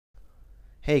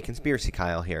Hey, Conspiracy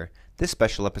Kyle here. This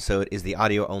special episode is the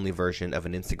audio-only version of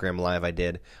an Instagram Live I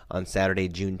did on Saturday,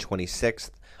 June 26th.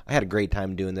 I had a great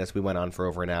time doing this. We went on for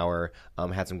over an hour,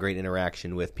 had some great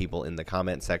interaction with people in the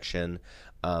comment section,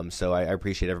 so I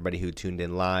appreciate everybody who tuned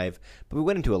in live. But we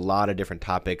went into a lot of different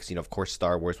topics. Of course,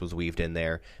 Star Wars was weaved in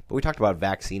there, but we talked about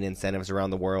vaccine incentives around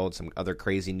the world, some other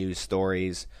crazy news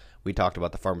stories. We talked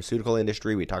about the pharmaceutical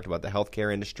industry. We talked about the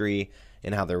healthcare industry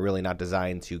and how they're really not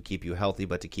designed to keep you healthy,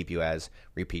 but to keep you as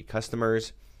repeat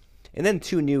customers. And then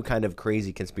two new kind of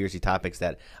crazy conspiracy topics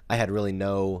that I had really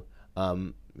no,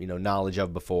 knowledge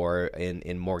of before in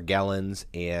Morgellons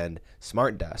and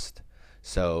Smart Dust.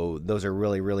 So those are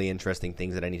really, really interesting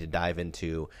things that I need to dive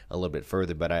into a little bit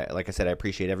further. But like I said, I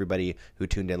appreciate everybody who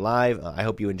tuned in live. I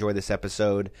hope you enjoy this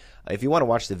episode. If you want to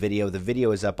watch the video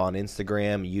is up on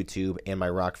Instagram, YouTube, and my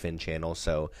Rockfin channel.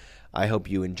 So I hope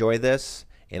you enjoy this,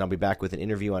 and I'll be back with an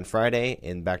interview on Friday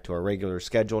and back to our regular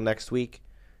schedule next week.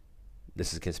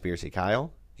 This is Conspiracy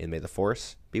Kyle, and may the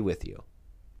Force be with you.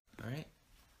 All right,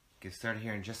 get started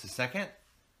here in just a second.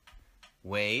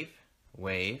 Wave.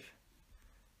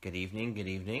 Good evening, good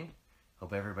evening.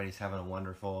 Hope everybody's having a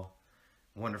wonderful,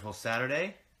 wonderful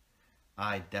Saturday.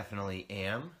 I definitely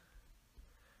am,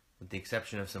 with the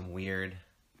exception of some weird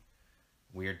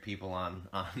people on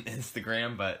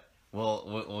Instagram, but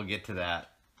we'll get to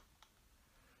that.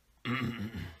 All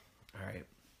right.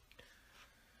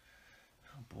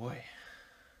 Oh boy.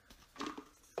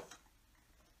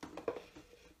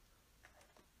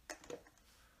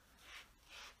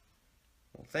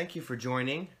 Well, thank you for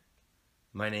joining.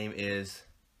 My name is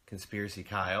Conspiracy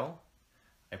Kyle.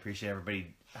 I appreciate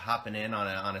everybody hopping in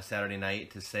on a Saturday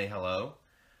night to say hello.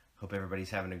 Hope everybody's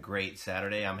having a great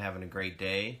Saturday. I'm having a great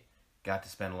day. Got to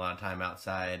spend a lot of time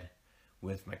outside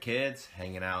with my kids,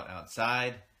 hanging out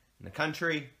outside in the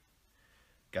country.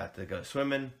 Got to go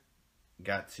swimming.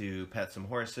 Got to pet some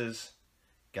horses.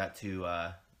 Got to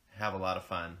have a lot of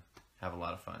fun.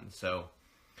 So,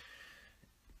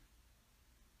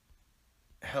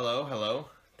 hello.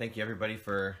 Thank you everybody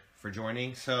for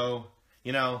joining. So,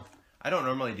 I don't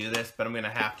normally do this, but I'm going to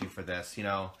have to for this.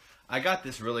 I got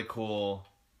this really cool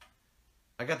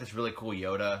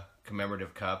Yoda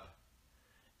commemorative cup.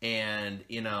 And,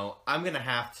 I'm going to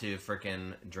have to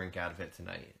freaking drink out of it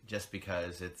tonight just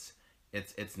because it's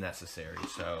necessary.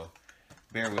 So,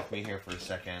 bear with me here for a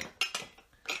second.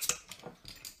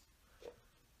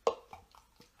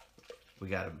 We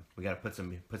gotta put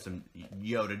some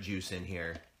Yoda juice in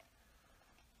here.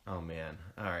 Oh man.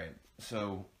 Alright.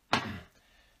 So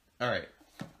alright.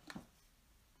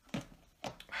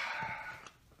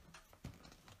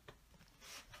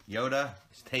 Yoda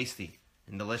is tasty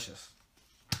and delicious.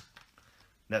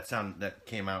 That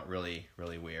came out really,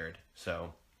 really weird.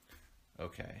 So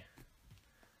okay.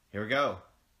 Here we go.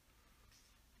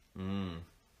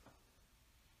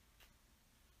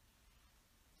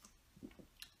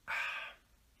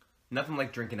 Nothing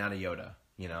like drinking out of Yoda,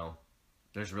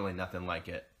 There's really nothing like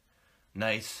it.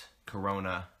 Nice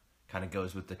Corona, kind of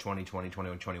goes with the 2020,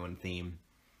 21 theme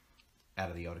out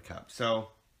of the Yoda cup. So,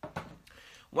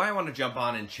 why I want to jump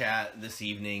on and chat this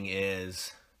evening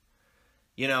is,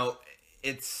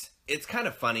 it's kind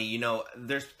of funny,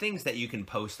 there's things that you can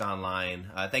post online.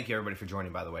 Thank you everybody for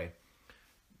joining, by the way.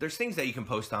 There's things that you can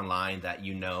post online that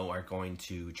are going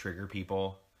to trigger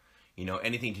people.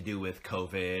 Anything to do with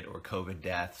COVID or COVID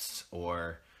deaths,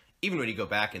 or even when you go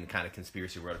back in kind of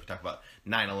conspiracy world, if you talk about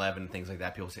 9/11, things like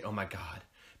that, people say, oh my God,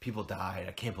 people died.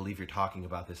 I can't believe you're talking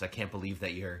about this. I can't believe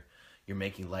that you're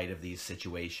making light of these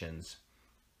situations.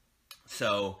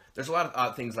 So there's a lot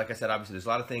of things, like I said, obviously there's a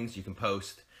lot of things you can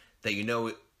post that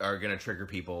are going to trigger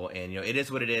people, and it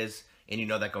is what it is, and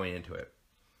that going into it.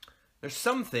 There's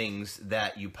some things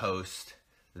that you post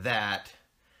that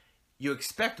you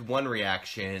expect one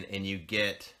reaction and you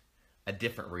get a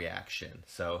different reaction.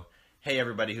 So, hey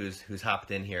everybody who's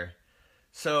hopped in here.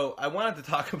 So I wanted to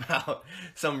talk about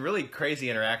some really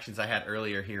crazy interactions I had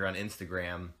earlier here on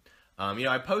Instagram.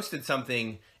 I posted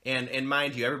something, and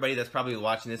mind you, everybody that's probably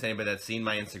watching this, anybody that's seen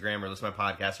my Instagram or listened to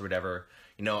my podcast or whatever,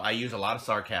 I use a lot of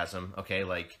sarcasm, okay,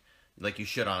 like you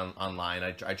should online.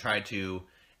 I try to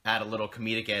add a little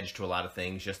comedic edge to a lot of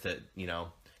things just to,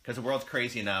 because the world's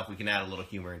crazy enough, we can add a little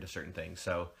humor into certain things.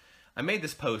 So I made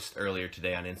this post earlier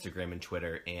today on Instagram and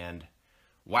Twitter, and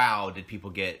wow, did people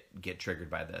get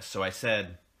triggered by this. So I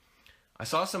said, I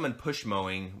saw someone push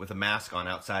mowing with a mask on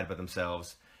outside by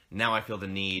themselves. Now I feel the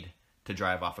need to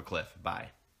drive off a cliff. Bye.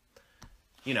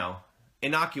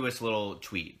 Innocuous little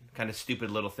tweet, kind of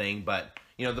stupid little thing, but,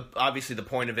 obviously the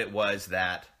point of it was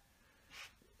that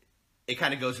it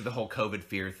kind of goes with the whole COVID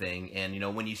fear thing.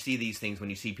 And, when you see these things,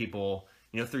 when you see people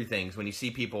three things. When you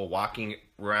see people walking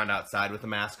around outside with a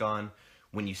mask on,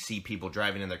 when you see people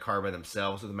driving in their car by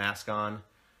themselves with a mask on,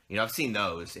 I've seen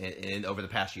those over the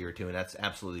past year or two, and that's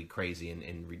absolutely crazy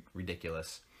and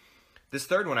ridiculous. This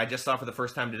third one I just saw for the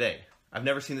first time today. I've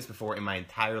never seen this before in my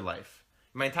entire life.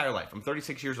 I'm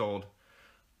 36 years old.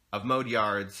 I've mowed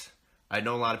yards. I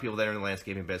know a lot of people that are in the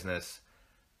landscaping business.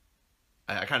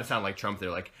 I kind of sound like Trump. They're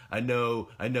like, I know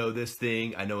this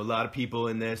thing. I know a lot of people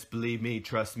in this. Believe me,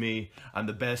 trust me. I'm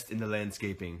the best in the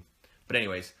landscaping. But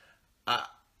anyways,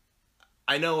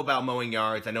 I know about mowing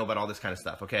yards. I know about all this kind of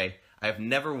stuff, okay? I have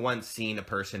never once seen a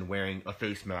person wearing a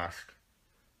face mask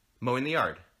mowing the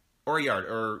yard. Or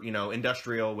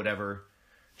industrial, whatever,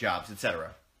 jobs,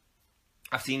 etc.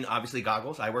 I've seen, obviously,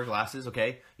 goggles. I wear glasses,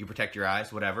 okay? You protect your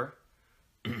eyes, whatever.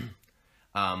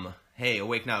 Hey,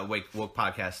 Awake Not Awake Woke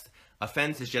podcast.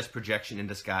 Offense is just projection in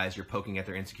disguise. You're poking at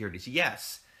their insecurities.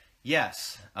 Yes.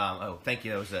 Thank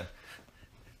you.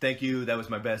 Thank you. That was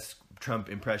my best Trump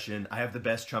impression. I have the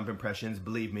best Trump impressions.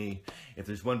 Believe me. If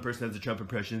there's one person that has the Trump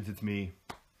impressions, it's me.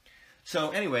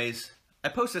 So, anyways, I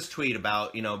post this tweet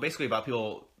about, basically about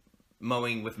people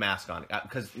mowing with masks on.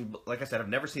 Because, like I said, I've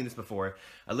never seen this before.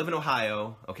 I live in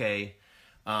Ohio, okay?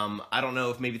 I don't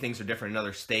know if maybe things are different in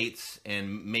other states,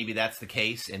 and maybe that's the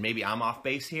case, and maybe I'm off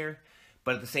base here.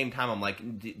 But at the same time, I'm like,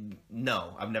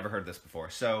 no, I've never heard this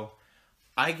before. So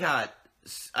I got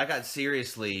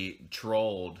seriously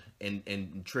trolled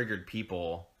and triggered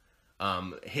people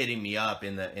hitting me up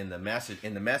in the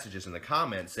messages in the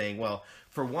comments saying, well,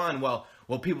 for one,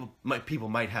 people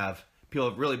have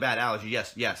really bad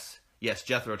allergies. Yes,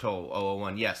 Jethro Tull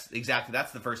 001. Yes, exactly.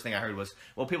 That's the first thing I heard was,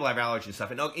 well, people have allergies and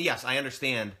stuff. And yes, I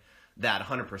understand that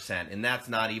 100%. And that's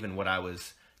not even what I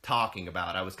was talking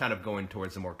about. I was kind of going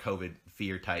towards the more COVID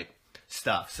fear type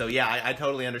stuff. So yeah, I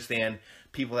totally understand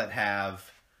people that have,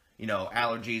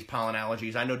 allergies, pollen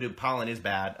allergies. I know pollen is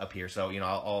bad up here. So,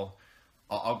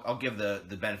 I'll give the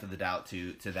benefit of the doubt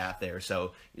to that there.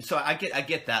 So I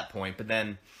get that point, but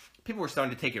then people were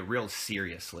starting to take it real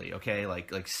seriously, okay?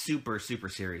 Like super, super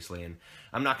seriously. And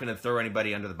I'm not going to throw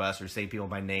anybody under the bus or say people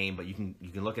by name, but you can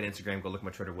look at Instagram, go look at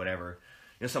my Twitter, whatever.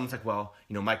 Someone's like, well,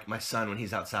 my son, when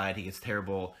he's outside, he gets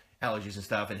terrible allergies and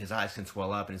stuff, and his eyes can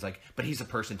swell up. And he's like, but he's a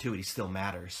person too, and he still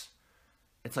matters.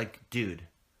 It's like, dude,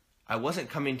 I wasn't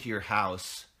coming to your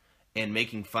house and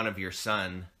making fun of your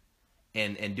son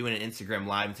and doing an Instagram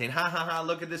live and saying, ha,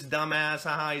 look at this dumbass,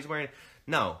 ha, he's wearing...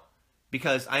 No,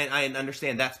 because I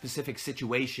understand that specific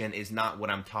situation is not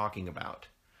what I'm talking about.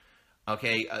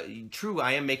 Okay, true,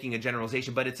 I am making a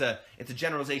generalization, but it's a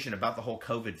generalization about the whole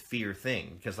COVID fear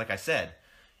thing. Because like I said,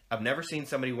 I've never seen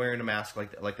somebody wearing a mask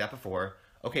like that before.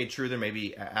 Okay, true, there may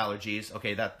be allergies.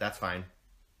 Okay, that's fine.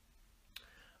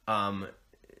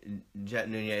 Jet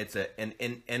Nunia, it's in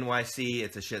NYC,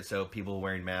 it's a shit. So people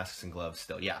wearing masks and gloves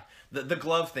still. Yeah, the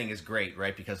glove thing is great,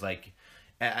 right? Because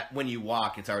when you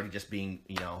walk, it's already just being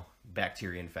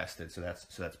bacteria infested. So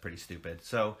that's pretty stupid.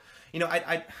 So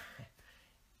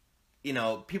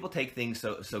people take things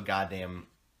so goddamn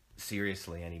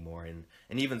seriously anymore. And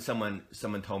even someone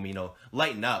told me,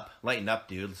 lighten up,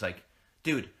 dude. It's like,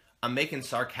 dude, I'm making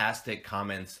sarcastic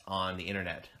comments on the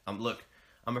internet. Look,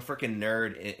 I'm a freaking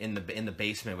nerd in the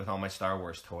basement with all my Star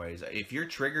Wars toys. If you're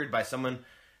triggered by someone,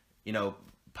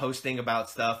 posting about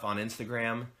stuff on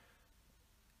Instagram,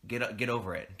 get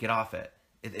over it. Get off it.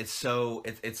 It's so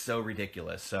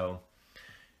ridiculous. So,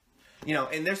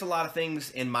 and there's a lot of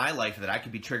things in my life that I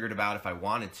could be triggered about if I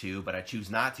wanted to, but I choose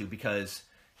not to because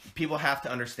people have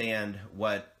to understand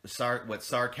what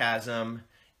sarcasm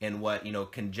and what,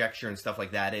 conjecture and stuff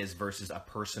like that is versus a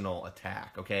personal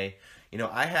attack, okay?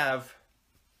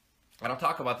 I don't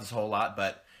talk about this a whole lot,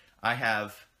 but I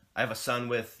have a son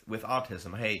with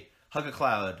autism. Hey, hug a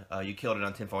cloud. You killed it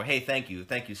on tinfoil. Hey, thank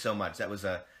you so much. That was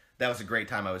a great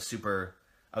time. I was super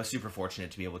fortunate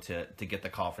to be able to get the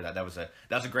call for that. That was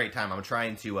a great time. I'm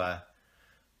trying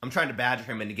to badger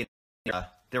him into getting.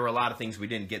 There were a lot of things we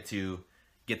didn't get to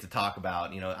talk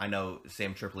about. I know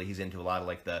Sam Tripoli. He's into a lot of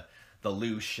like the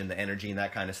loosh and the energy and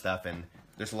that kind of stuff, and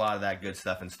there's a lot of that good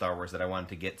stuff in Star Wars that I wanted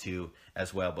to get to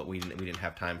as well, but we didn't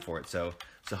have time for it. So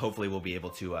hopefully we'll be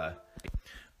able to.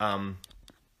 What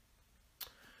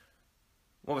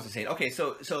was I saying? Okay,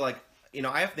 so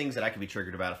I have things that I could be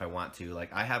triggered about if I want to.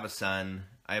 Like I have a son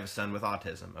with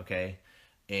autism. Okay,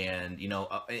 and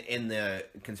in the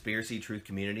conspiracy truth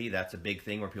community, that's a big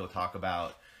thing where people talk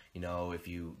about. If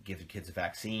you give the kids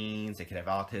vaccines, they could have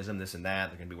autism, this and that.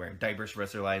 They're going to be wearing diapers for the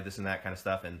rest of their life, this and that kind of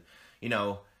stuff. And,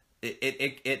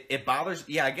 it bothers,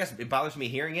 yeah, I guess it bothers me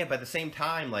hearing it. But at the same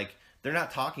time, like, they're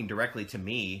not talking directly to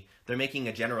me. They're making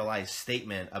a generalized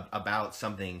statement about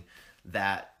something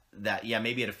that that yeah,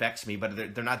 maybe it affects me,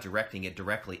 but they're not directing it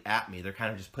directly at me. They're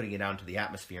kind of just putting it out into the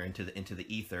atmosphere, into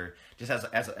the ether, just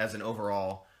as an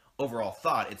overall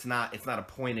thought. It's not a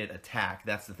pointed attack.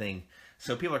 That's the thing.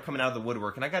 So people are coming out of the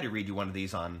woodwork, and I got to read you one of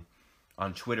these on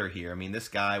Twitter here. I mean, this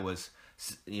guy was,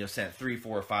 sent 3,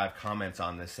 4, or 5 comments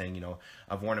on this saying,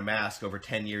 I've worn a mask over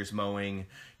 10 years mowing,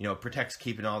 it protects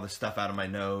keeping all this stuff out of my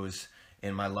nose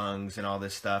and my lungs and all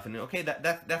this stuff. And okay,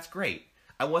 that's great.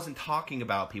 I wasn't talking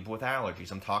about people with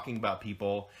allergies. I'm talking about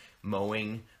people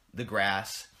mowing the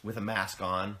grass with a mask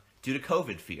on due to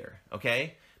COVID fear,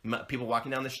 okay? People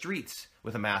walking down the streets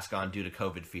with a mask on due to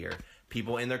COVID fear.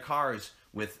 People in their cars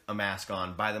with a mask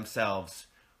on by themselves.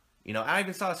 I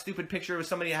even saw a stupid picture of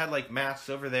somebody that had like masks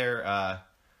over their,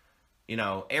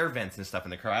 air vents and stuff in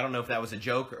the car. I don't know if that was a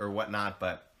joke or whatnot,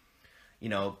 but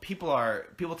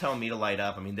people telling me to light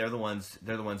up. I mean, they're the ones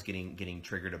getting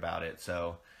triggered about it.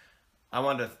 So I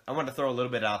wanted to throw a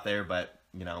little bit out there, but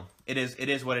it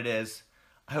is what it is.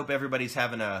 I hope everybody's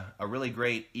having a really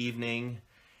great evening.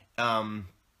 I'm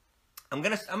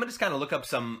gonna just kind of look up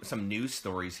some news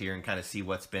stories here and kind of see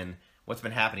what's been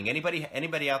happening.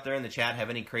 Anybody out there in the chat have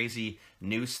any crazy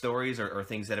news stories or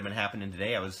things that have been happening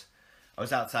today? I was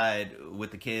outside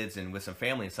with the kids and with some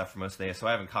family and stuff for most of the day, so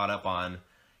I haven't caught up on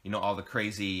all the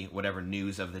crazy whatever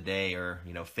news of the day or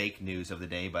fake news of the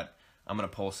day. But I'm gonna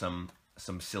pull some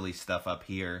silly stuff up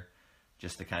here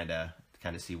just to kind of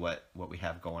see what we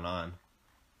have going on.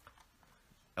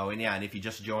 Oh, and yeah, and if you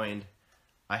just joined,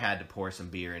 I had to pour some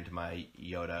beer into my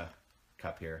Yoda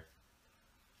cup here.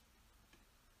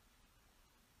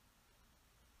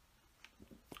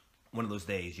 One of those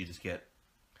days you just have to,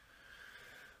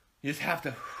 you just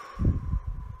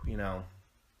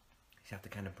have to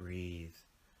kind of breathe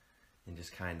and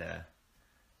just kind of,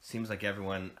 seems like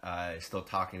everyone is still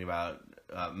talking about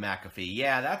McAfee.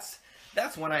 Yeah,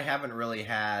 that's one I haven't really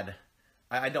had.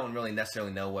 I don't really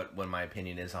necessarily know what my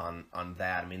opinion is on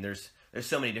that. I mean, there's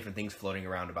so many different things floating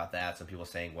around about that. Some people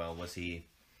saying, well, was he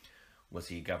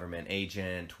a government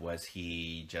agent? Was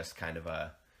he just kind of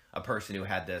a person who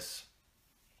had this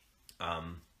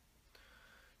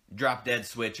drop dead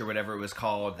switch or whatever it was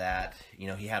called, that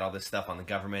he had all this stuff on the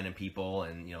government and people,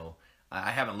 and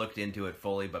I haven't looked into it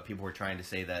fully, but people were trying to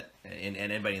say that, and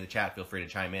anybody in the chat, feel free to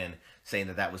chime in,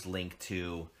 saying that was linked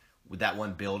to that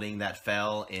one building that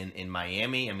fell in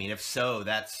Miami. I mean, if so,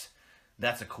 that's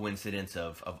a coincidence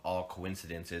of all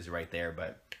coincidences right there.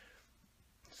 But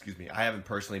excuse me, I haven't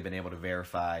personally been able to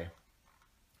verify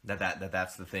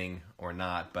that's the thing or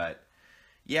not. But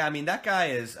yeah, I mean, that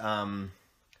guy is,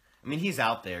 he's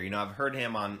out there. I've heard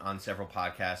him on several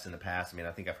podcasts in the past. I mean,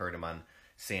 I think I've heard him on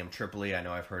Sam Tripoli. I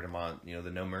know I've heard him on, the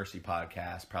No Mercy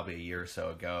podcast probably a year or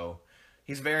so ago.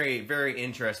 He's very, very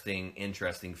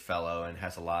interesting fellow and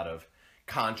has a lot of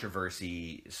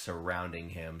controversy surrounding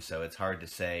him. So it's hard to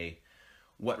say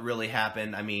what really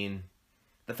happened. I mean,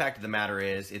 the fact of the matter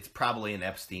is, it's probably an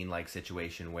Epstein-like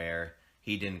situation where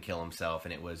he didn't kill himself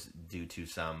and it was due to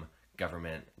some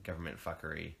government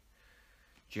fuckery.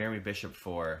 Jeremy Bishop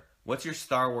 4. What's your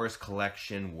Star Wars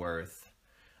collection worth?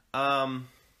 Not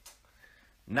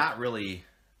really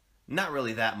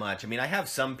that much. I mean, I have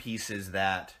some pieces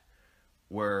that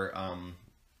were,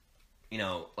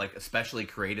 like especially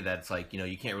created that's like,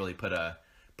 you can't really put a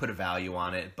value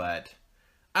on it, but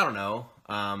I don't know.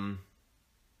 Probably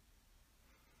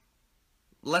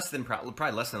less than like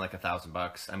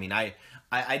 $1,000. I mean,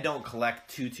 I don't collect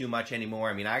too much anymore.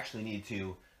 I mean, I actually need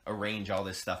to arrange all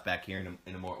this stuff back here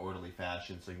in a more orderly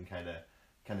fashion so you can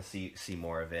kind of see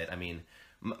more of it. I mean,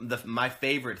 my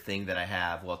favorite thing that I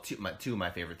have, well, two of my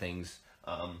favorite things.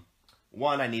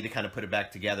 One, I need to kind of put it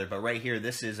back together, but right here,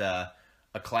 this is a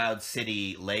Cloud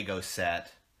City Lego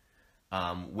set,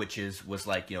 which was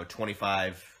like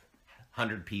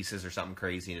 2,500 pieces or something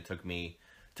crazy, and it took me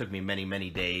many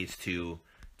days to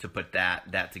put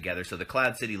that together. So the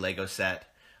Cloud City Lego set,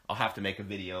 I'll have to make a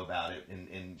video about it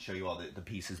and show you all the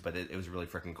pieces, but it was really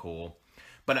freaking cool.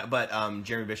 But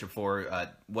Jeremy Bishop 4,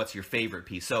 what's your favorite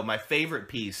piece? So my favorite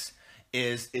piece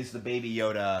is the Baby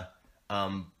Yoda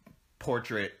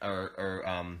portrait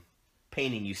or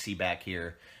painting you see back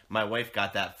here. My wife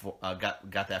got that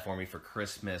for me for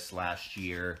Christmas last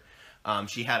year.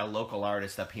 She had a local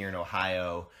artist up here in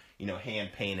Ohio, hand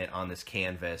paint it on this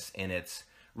canvas, and it's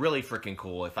really freaking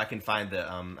cool. If I can find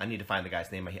I need to find the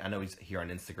guy's name. I know he's here on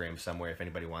Instagram somewhere if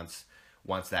anybody wants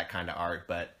that kind of art,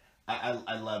 but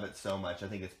I love it so much. I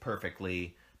think it's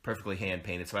perfectly hand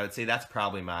painted. So I would say that's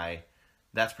probably my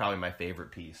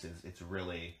favorite piece. It's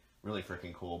really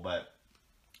freaking cool. But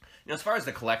as far as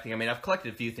the collecting, I mean, I've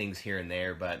collected a few things here and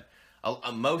there, but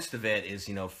most of it is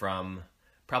from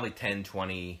probably 10,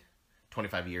 20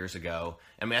 25 years ago.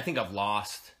 I mean, I think I've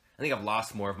lost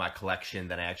more of my collection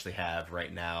than I actually have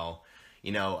right now.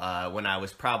 When I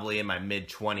was probably in my mid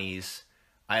 20s,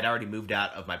 I had already moved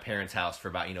out of my parents' house for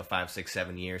about 5, 6,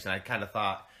 7 years, and I kind of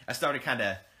thought I started kind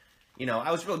of.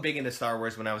 I was really big into Star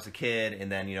Wars when I was a kid,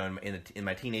 and then in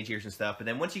my teenage years and stuff. But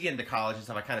then once you get into college and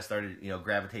stuff, I kind of started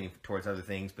gravitating towards other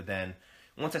things. But then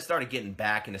once I started getting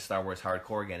back into Star Wars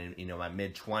hardcore again in my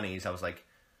mid 20s, I was like,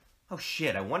 oh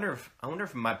shit! I wonder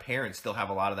if my parents still have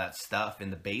a lot of that stuff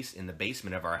in the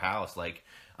basement of our house. Like,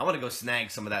 I want to go snag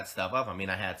some of that stuff up. I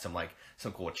mean, I had some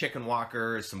cool chicken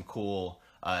walkers, some cool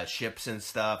ships and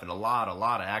stuff, and a lot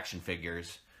of action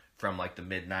figures from like the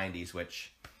mid 90s,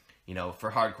 which.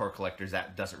 For hardcore collectors,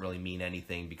 that doesn't really mean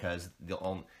anything because the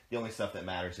only stuff that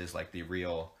matters is like the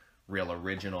real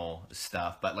original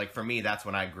stuff. But like for me, that's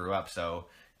when I grew up, so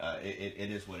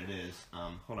it is what it is.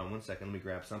 Hold on one second, let me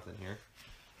grab something here.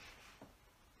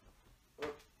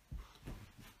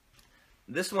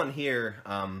 This one here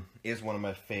is one of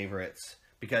my favorites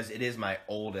because it is my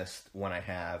oldest one I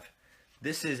have.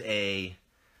 This is a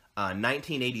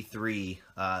 1983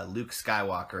 Luke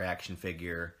Skywalker action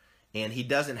figure. And he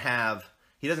doesn't have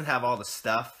all the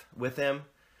stuff with him.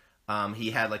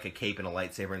 He had like a cape and a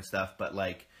lightsaber and stuff. But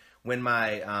like when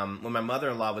my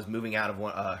mother-in-law was moving out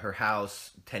of her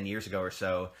house 10 years ago or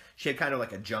so, she had kind of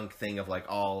like a junk thing of like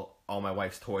all my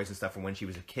wife's toys and stuff from when she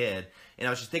was a kid. And I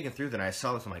was just thinking through that, and I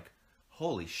saw this. I'm like,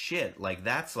 holy shit! Like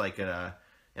that's like and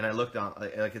I looked on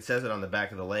like it says it on the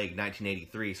back of the leg,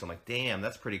 1983. So I'm like, damn,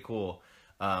 that's pretty cool.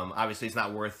 Obviously, it's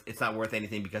not worth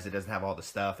anything because it doesn't have all the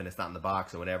stuff and it's not in the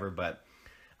box or whatever. But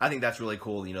I think that's really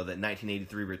cool. That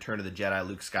 1983 Return of the Jedi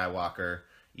Luke Skywalker.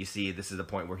 You see, this is the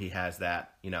point where he has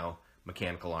that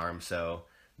mechanical arm. So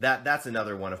that's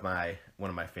another one of my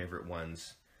favorite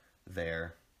ones.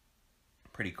 There,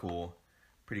 pretty cool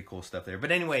stuff there.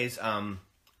 But anyways, I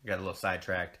got a little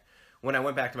sidetracked. When I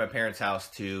went back to my parents' house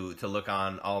to look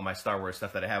on all of my Star Wars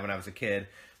stuff that I had when I was a kid,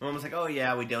 my mom was like, oh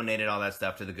yeah, we donated all that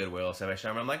stuff to the Goodwill. So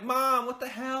I'm like, Mom, what the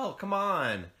hell? Come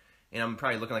on. And I'm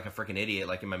probably looking like a freaking idiot,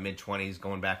 like in my mid-20s,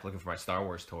 going back looking for my Star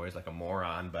Wars toys, like a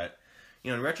moron. But,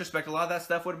 in retrospect, a lot of that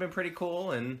stuff would have been pretty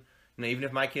cool. And, even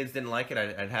if my kids didn't like it,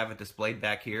 I'd have it displayed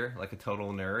back here like a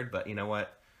total nerd. But you know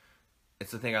what?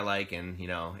 It's the thing I like, and,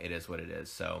 it is what it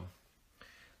is. So,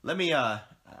 let me, I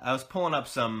was pulling up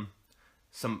some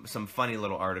funny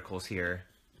little articles here.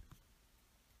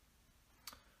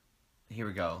 Here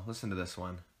we go. Listen to this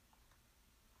one.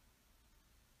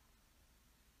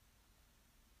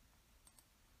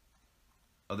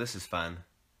 Oh, this is fun.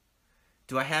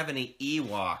 Do I have any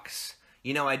Ewoks?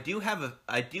 I do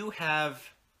have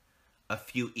a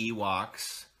few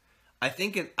Ewoks. I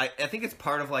think it's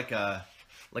part of like a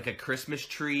Christmas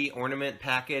tree ornament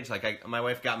package. Like my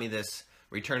wife got me this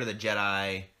Return of the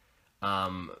Jedi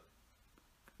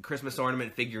Christmas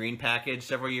ornament figurine package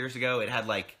several years ago. It had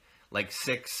like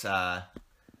six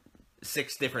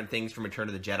different things from Return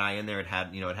of the Jedi in there. It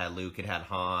had Luke, it had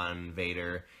Han,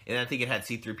 Vader, and I think it had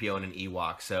C-3PO and an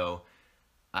Ewok. So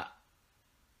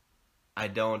I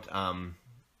don't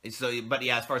but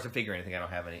yeah, as far as a figure or anything, I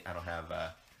don't have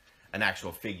an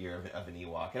actual figure of an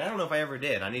Ewok, and I don't know if I ever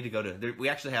did. I need to go to. We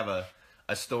actually have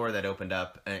a store that opened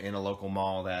up in a local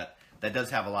mall that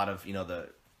does have a lot of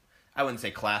I wouldn't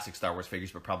say classic Star Wars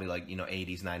figures, but probably like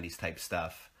 80s, 90s type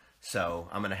stuff. So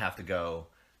I'm gonna have to go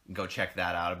check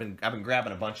that out. I've been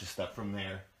grabbing a bunch of stuff from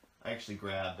there. I actually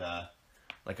grabbed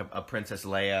like a Princess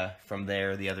Leia from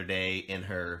there the other day in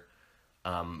her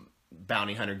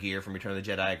bounty hunter gear from Return of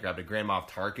the Jedi. I grabbed a Grand Moff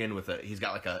Tarkin he's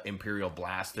got like a Imperial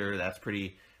blaster. That's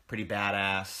pretty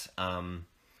badass. And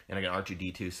I got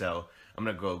R2-D2. So I'm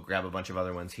gonna go grab a bunch of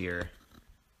other ones here.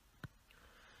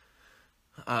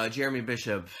 Jeremy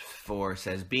Bishop 4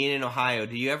 says, being in Ohio,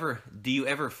 do you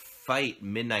ever fight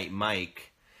Midnight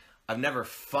Mike? I've never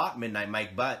fought Midnight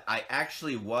Mike, but I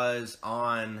actually was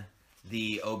on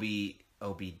the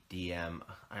OBDM.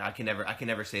 I can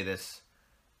never say this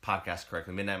podcast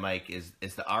correctly. Midnight Mike is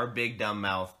the Our Big Dumb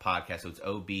Mouth podcast, so it's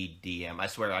OBDM. I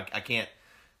swear I can't.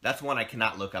 That's one I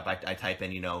cannot look up. I type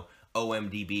in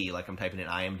OMDB like I'm typing in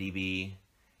IMDb.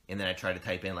 And then I try to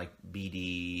type in like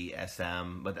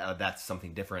BDSM, but that's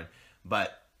something different.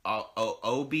 But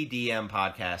OBDM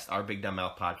podcast, Our Big Dumb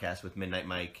Mouth podcast with Midnight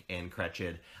Mike and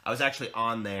Cretchid. I was actually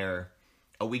on there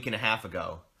a week and a half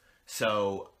ago.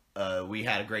 So we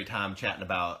had a great time chatting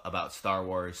about Star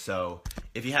Wars. So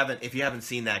if you haven't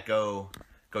seen that, go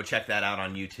check that out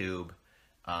on YouTube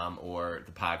or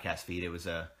the podcast feed. It was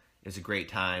a great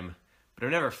time. But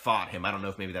I've never fought him. I don't know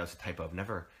if maybe that was a typo. I've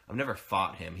never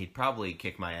fought him. He'd probably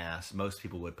kick my ass. Most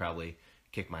people would probably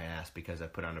kick my ass because I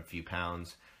put on a few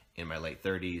pounds in my late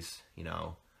 30s.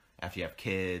 after you have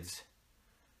kids.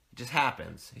 It just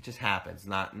happens. It just happens.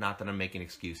 Not that I'm making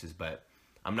excuses, but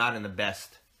I'm not in the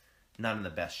best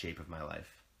shape of my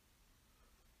life.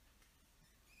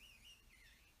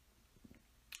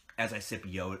 As I sip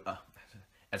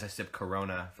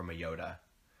Corona from a Yoda.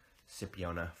 Sip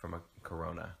Yona from a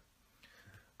Corona.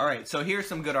 All right, so here's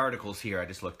some good articles here I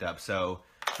just looked up. So,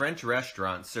 French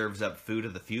restaurant serves up food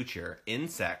of the future.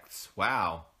 Insects.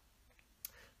 Wow.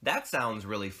 That sounds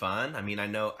really fun. I mean,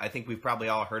 I think we've probably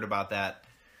all heard about that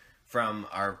from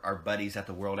our buddies at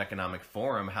the World Economic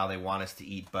Forum, how they want us to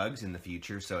eat bugs in the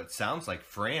future. So it sounds like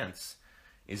France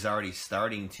is already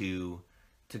starting to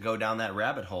go down that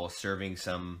rabbit hole, serving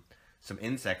some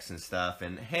insects and stuff.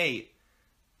 And hey,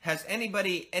 has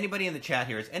anybody in the chat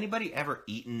here, has anybody ever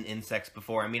eaten insects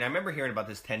before? I mean, I remember hearing about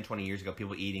this 10, 20 years ago,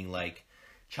 people eating like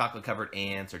chocolate-covered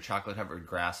ants or chocolate-covered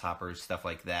grasshoppers, stuff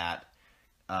like that.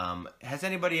 Has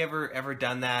anybody ever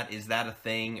done that? Is that a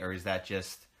thing, or is that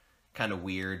just kind of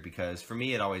weird? Because for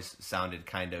me, it always sounded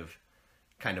kind of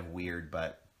weird.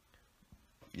 But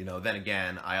then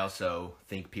again, I also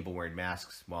think people wearing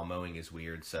masks while mowing is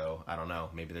weird. So I don't know.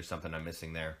 Maybe there's something I'm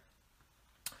missing there.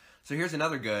 So here's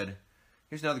another good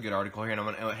article here.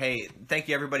 And hey, thank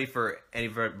you everybody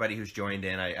who's joined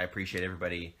in. I appreciate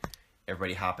everybody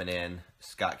hopping in.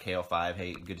 Scott Kale5,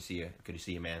 hey, good to see you. Good to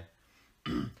see you, man.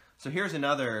 So here's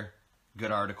another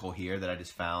good article here that I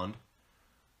just found.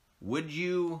 Would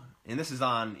you, and this is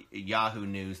on Yahoo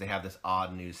News, they have this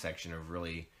odd news section of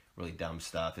really, really dumb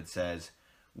stuff. It says,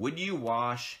 would you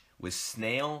wash with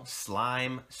snail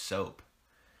slime soap?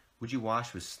 Would you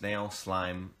wash with snail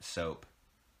slime soap?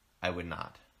 I would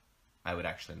not. I would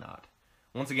actually not.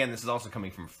 Once again, this is also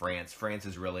coming from France. France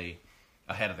is really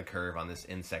ahead of the curve on this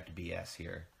insect BS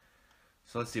here.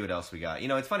 So let's see what else we got.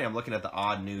 It's funny, I'm looking at the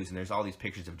odd news and there's all these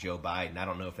pictures of Joe Biden. I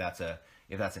don't know if that's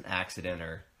an accident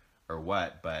or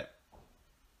what, but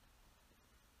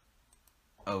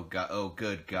oh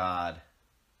good God.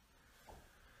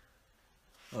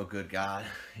 Oh good God.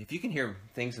 If you can hear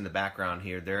things in the background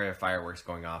here, there are fireworks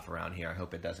going off around here. I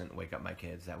hope it doesn't wake up my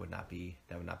kids. That would not be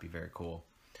very cool.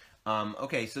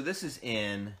 Okay, so this is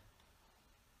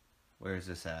where is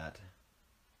this at?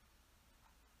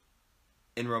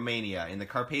 In Romania, in the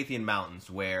Carpathian Mountains,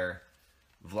 where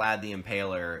Vlad the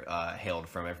Impaler hailed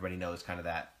from. Everybody knows kind of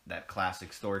that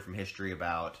classic story from history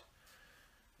about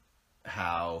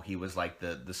how he was like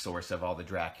the source of all the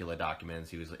Dracula documents.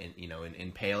 He was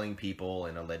impaling people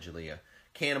and allegedly a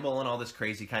cannibal and all this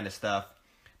crazy kind of stuff.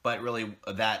 But really,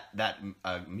 that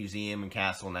museum and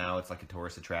castle now, it's like a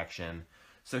tourist attraction.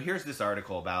 So here's this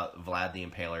article about Vlad the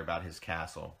Impaler, about his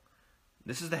castle.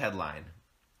 This is the headline.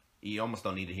 You almost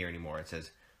don't need to hear anymore. It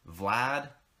says, Vlad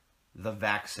the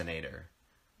Vaccinator.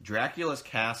 Dracula's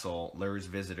castle lures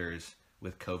visitors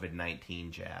with COVID-19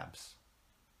 jabs.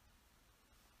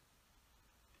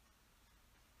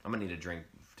 I'm going to need a drink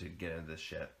to get into this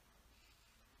shit.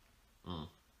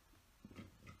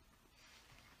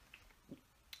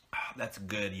 That's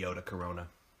good Yoda Corona.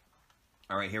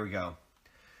 All right, here we go.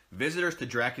 Visitors to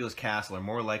Dracula's castle are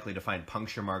more likely to find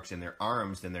puncture marks in their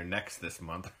arms than their necks this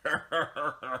month.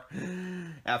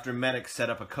 After medics set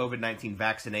up a COVID-19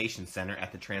 vaccination center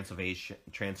at the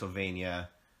Transylvania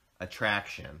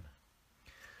attraction.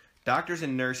 Doctors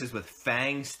and nurses with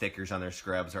fang stickers on their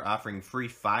scrubs are offering free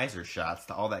Pfizer shots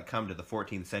to all that come to the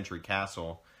 14th century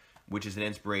castle, which is an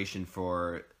inspiration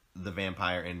for the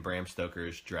vampire in Bram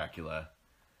Stoker's Dracula.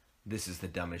 This is the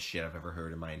dumbest shit I've ever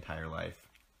heard in my entire life.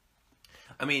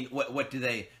 I mean, what do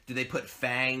they put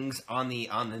fangs on the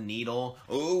needle?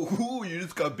 Oh, you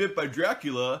just got bit by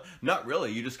Dracula. Not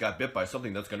really, you just got bit by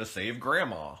something that's going to save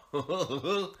grandma.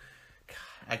 God,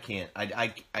 I can't.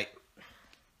 I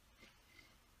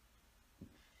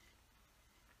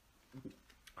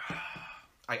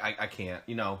can't,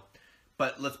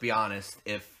 But let's be honest,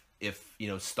 if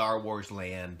Star Wars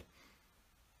Land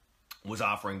was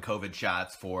offering COVID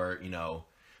shots for,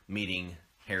 meeting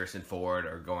Harrison Ford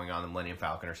or going on the Millennium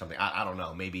Falcon or something, I don't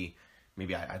know. Maybe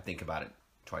I'd think about it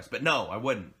twice. But no, I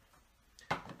wouldn't.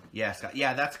 Yeah, Scott.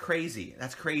 Yeah, that's crazy.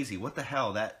 That's crazy. What the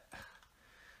hell?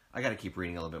 I got to keep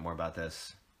reading a little bit more about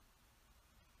this.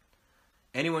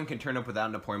 Anyone can turn up without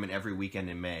an appointment every weekend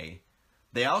in May.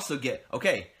 They also get,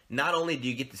 not only do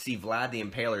you get to see Vlad the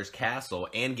Impaler's castle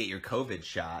and get your COVID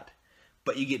shot,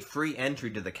 but you get free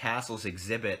entry to the castle's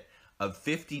exhibit of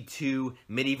 52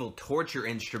 medieval torture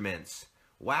instruments.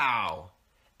 Wow.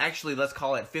 Actually, let's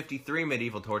call it 53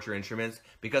 medieval torture instruments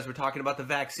because we're talking about the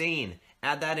vaccine.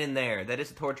 Add that in there. That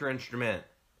is a torture instrument.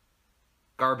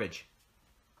 Garbage.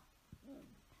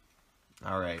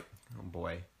 All right. Oh,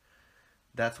 boy.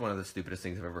 That's one of the stupidest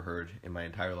things I've ever heard in my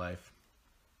entire life.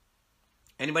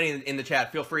 Anybody in the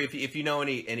chat, feel free if you know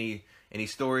any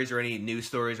stories or any news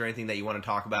stories or anything that you want to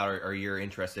talk about or you're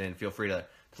interested in, feel free to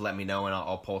let me know, and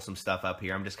I'll pull some stuff up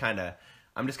here. I'm just kind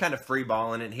of free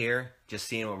balling it here, just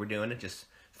seeing what we're doing. It just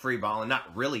free balling,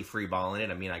 not really free balling it.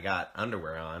 I mean, I got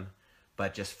underwear on,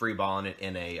 but just free balling it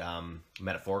in a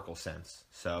metaphorical sense.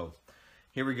 So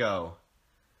here we go.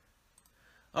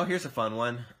 Oh, here's a fun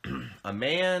one. A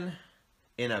man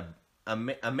in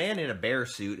a bear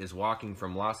suit is walking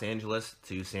from Los Angeles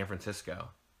to San Francisco.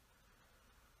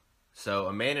 So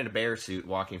a man in a bear suit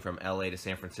walking from LA to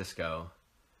San Francisco,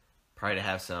 probably to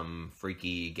have some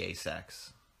freaky gay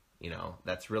sex. You know,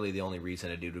 that's really the only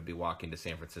reason a dude would be walking to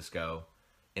San Francisco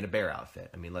in a bear outfit.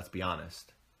 I mean, let's be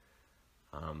honest.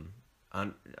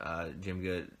 Jim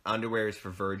Good, underwear is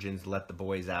for virgins, let the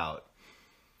boys out.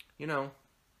 You know,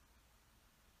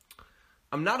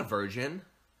 I'm not a virgin,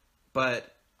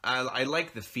 but I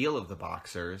like the feel of the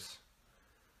boxers.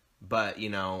 But, you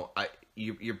know,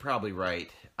 you're probably right.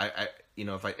 You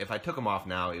know, if I took them off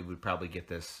now, it would probably get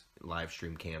this live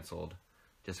stream canceled,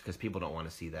 just because people don't want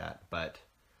to see that. But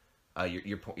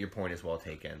your point is well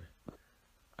taken.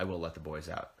 I will let the boys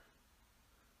out.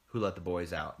 Who let the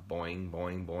boys out? Boing,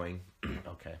 boing, boing.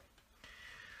 Okay.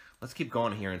 Let's keep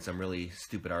going here in some really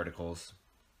stupid articles.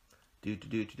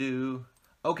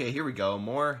 Okay, here we go.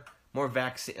 More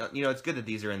vaccine. You know, it's good that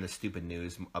these are in the stupid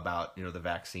news about, you know, the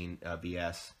vaccine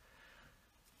BS.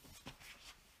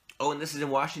 Oh, and this is in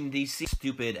Washington, D.C.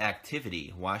 Stupid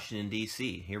activity. Washington,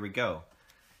 D.C. Here we go.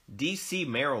 D.C.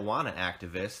 marijuana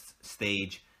activists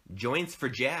stage joints for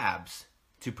jabs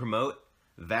to promote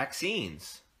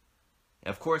vaccines.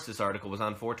 Of course, this article was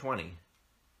on 420.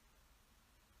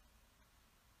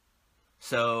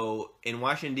 So, in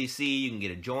Washington, D.C., you can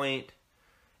get a joint.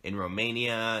 In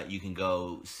Romania, you can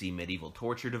go see medieval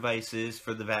torture devices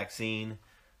for the vaccine.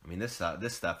 I mean, this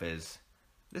stuff is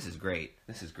great.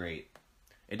 This is great.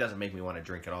 It doesn't make me want to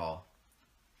drink at all.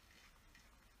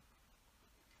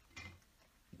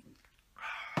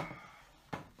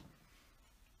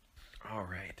 All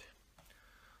right.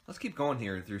 Let's keep going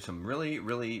here through some really,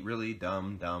 really, really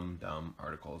dumb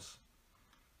articles.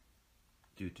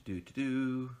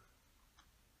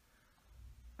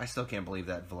 I still can't believe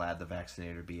that Vlad the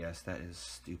Vaccinator BS. That is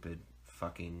stupid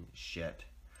fucking shit.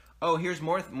 Oh, here's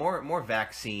more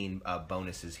vaccine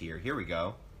bonuses here. Here we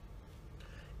go.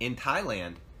 In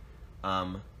Thailand,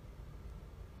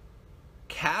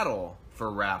 cattle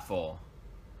for raffle.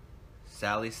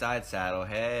 Sally Side Saddle,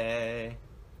 hey.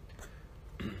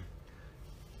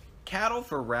 Cattle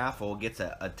for raffle gets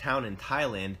a town in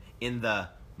Thailand in the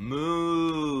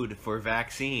mood for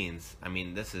vaccines. I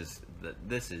mean, this is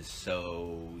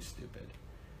so stupid.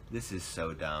 This is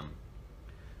so dumb.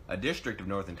 A district of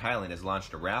northern Thailand has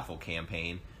launched a raffle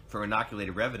campaign for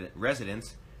inoculated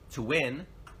residents to win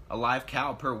a live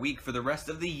cow per week for the rest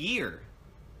of the year.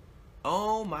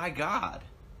 Oh my God.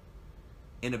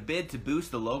 In a bid to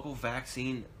boost the local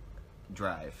vaccine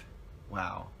drive.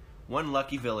 Wow. One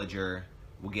lucky villager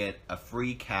will get a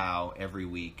free cow every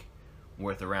week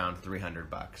worth around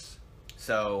 $300.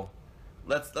 So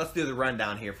let's do the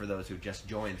rundown here for those who've just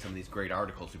joined some of these great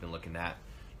articles we've been looking at.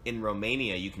 In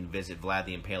Romania, you can visit Vlad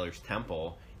the Impaler's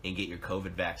temple and get your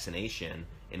COVID vaccination,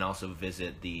 and also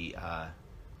visit the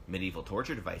medieval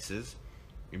torture devices.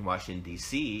 In Washington,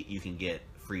 D.C., you can get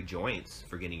free joints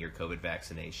for getting your COVID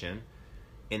vaccination.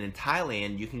 And in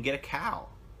Thailand, you can get a cow.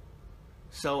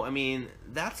 So, I mean,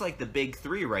 that's like the big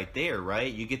three right there,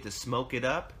 right? You get to smoke it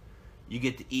up, you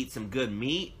get to eat some good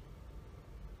meat,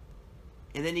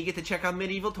 and then you get to check out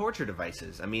medieval torture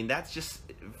devices. I mean, that's just,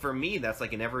 for me, that's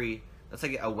like that's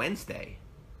like a Wednesday.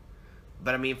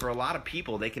 But I mean, for a lot of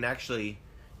people, they can actually,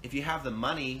 if you have the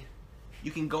money,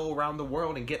 you can go around the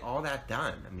world and get all that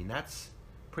done. I mean, that's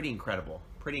pretty incredible.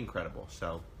 Pretty incredible.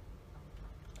 So,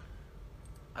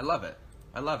 I love it.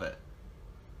 I love it.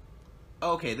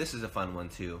 Okay, this is a fun one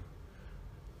too.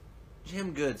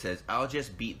 Jim Good says, I'll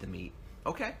just beat the meat.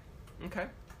 Okay. Okay.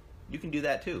 You can do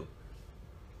that too.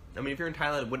 I mean, if you're in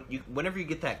Thailand, whenever you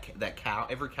get that cow,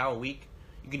 every cow a week,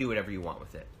 you can do whatever you want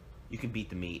with it. You can beat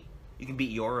the meat. You can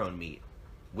beat your own meat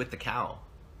with the cow,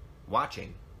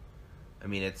 watching. I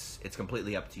mean, it's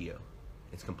completely up to you.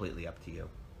 It's completely up to you.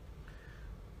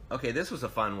 Okay, this was a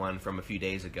fun one from a few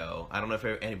days ago. I don't know if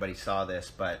anybody saw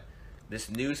this, but this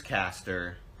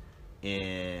newscaster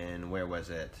in, where was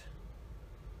it?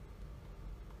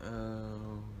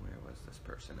 Where was this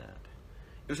person at?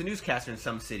 It was a newscaster in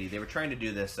some city. They were trying to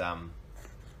do this.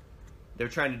 They were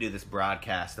trying to do this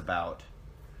broadcast about,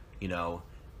 you know,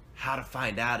 how to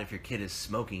find out if your kid is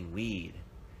smoking weed.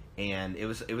 And it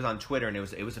was on Twitter, and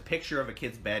it was a picture of a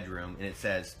kid's bedroom, and it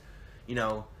says, you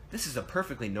know, This is a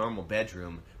perfectly normal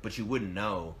bedroom, but you wouldn't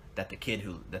know that the kid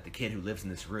who lives in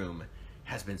this room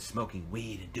has been smoking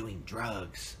weed and doing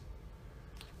drugs.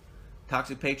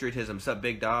 Toxic patriotism, sup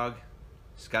big dog?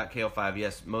 Scott Kale 5,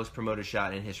 yes. Most promoted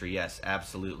shot in history, yes,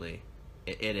 absolutely.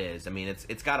 It is. I mean,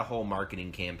 it's got a whole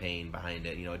marketing campaign behind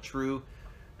it. You know,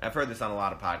 I've heard this on a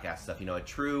lot of podcast stuff. You know, a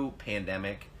true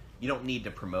pandemic, you don't need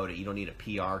to promote it. You don't need a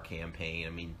PR campaign. I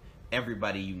mean,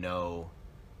 everybody you know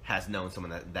has known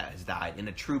someone that has died in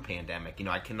a true pandemic. You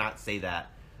know, I cannot say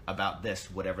that about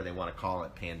this, whatever they want to call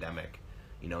it, pandemic.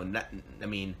 You know, I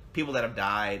mean, people that have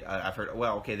died, I've heard,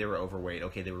 well, okay, they were overweight.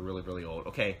 Okay, they were really, really old.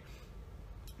 Okay,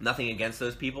 nothing against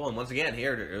those people. And once again,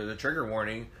 here, the trigger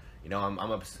warning. You know,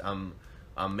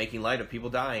 I'm making light of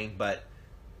people dying, but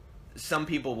some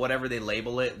people, whatever they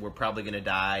label it, we're probably going to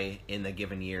die in the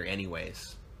given year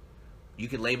anyways. You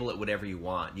could label it whatever you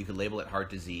want. You could label it heart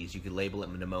disease. You could label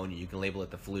it pneumonia. You can label it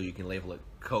the flu. You can label it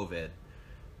COVID.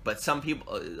 But some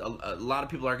people, a lot of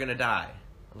people are going to die.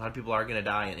 A lot of people are going to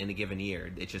die in a given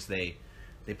year. It's just they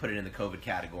put it in the COVID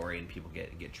category and people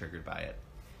get triggered by it.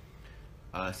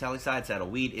 Sally Sidesaddle,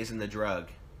 weed isn't the drug.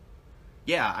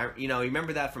 Yeah, you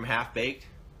remember that from Half Baked?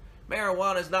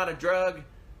 Marijuana's not a drug.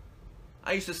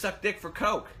 I used to suck dick for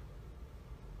coke.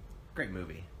 Great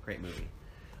movie. Great movie.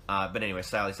 But anyway,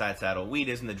 Sally Sidesaddle, weed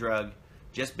isn't the drug.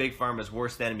 Just Big Pharma's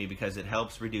worst enemy because it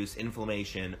helps reduce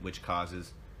inflammation, which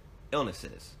causes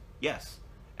illnesses. Yes,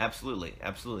 absolutely,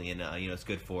 absolutely. And, it's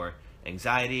good for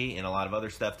anxiety and a lot of other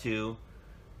stuff, too.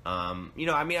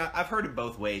 I've heard it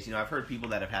both ways. You know, I've heard people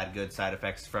that have had good side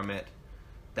effects from it.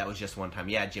 That was just one time.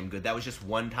 Yeah, Jim Good. That was just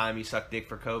one time you sucked dick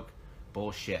for coke?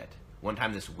 Bullshit. One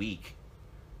time this week.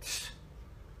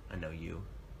 I know you.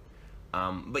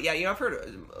 But yeah, I've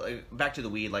heard, back to the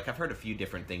weed, I've heard a few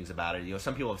different things about it. You know,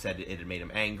 some people have said it had made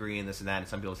them angry and this and that, and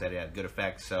some people said it had good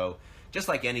effects. So, just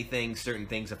like anything, certain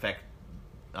things affect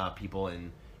people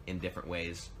in different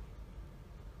ways.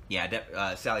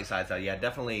 Yeah, Sally Sideside, yeah,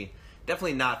 definitely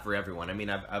not for everyone. I mean,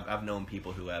 I've known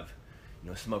people who have,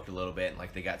 smoked a little bit, and,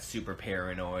 they got super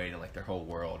paranoid, and, their whole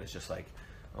world is just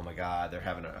oh my God, they're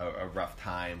having a rough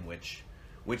time, which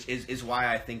is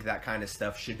why I think that kind of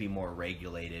stuff should be more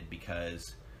regulated,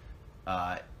 because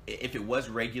if it was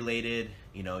regulated,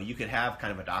 you could have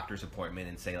kind of a doctor's appointment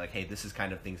and say, hey, this is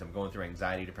kind of things I'm going through,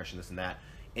 anxiety, depression, this and that,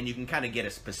 and you can kind of get a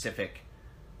specific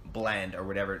blend or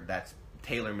whatever that's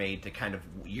tailor-made to kind of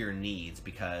your needs,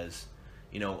 because,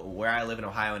 where I live in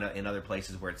Ohio and in other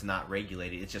places where it's not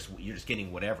regulated, it's just, you're just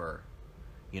getting whatever,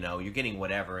 you're getting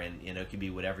whatever, and, it could be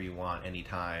whatever you want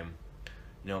anytime.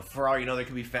 For all you know, there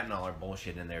could be fentanyl or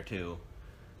bullshit in there, too.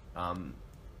 Go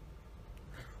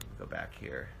back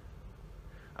here.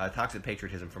 Toxic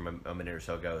patriotism from a minute or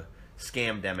so ago.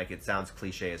 Scamdemic, it sounds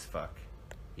cliche as fuck.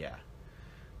 Yeah.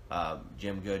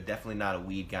 Jim Good, definitely not a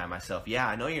weed guy myself. Yeah,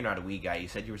 I know you're not a weed guy. You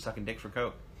said you were sucking dick for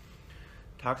coke.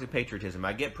 Toxic patriotism.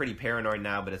 I get pretty paranoid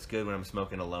now, but it's good when I'm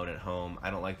smoking alone at home. I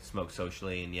don't like to smoke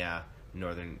socially, and yeah,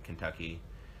 Northern Kentucky.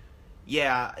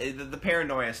 Yeah, the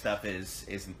paranoia stuff is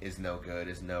no good,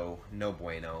 is no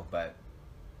bueno, but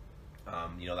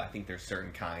I think there's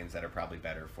certain kinds that are probably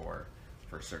better for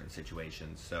certain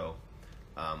situations. So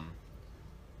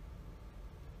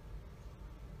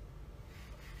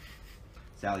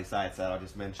Sally Sideside, I'll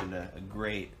just mention a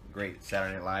great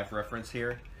Saturday Night Live reference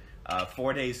here.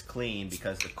 4 days clean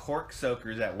because the cork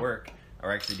soakers at work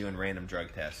are actually doing random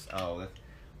drug tests. Oh,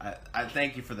 I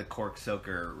thank you for the cork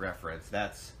soaker reference.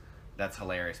 That's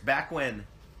hilarious. Back when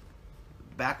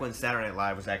Saturday Night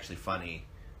Live was actually funny,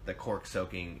 the cork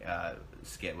soaking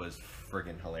skit was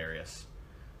friggin' hilarious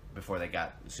before they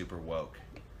got super woke.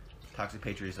 Toxic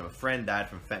patriotism. A friend died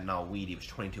from fentanyl weed. He was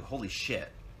 22. Holy shit.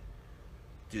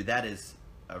 Dude, that is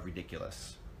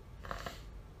ridiculous.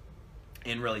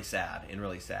 And really sad.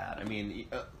 I mean,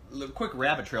 a quick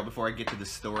rabbit trail before I get to the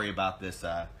story about this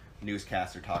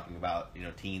newscaster talking about,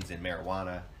 teens and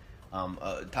marijuana.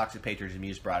 Toxic patriotism, you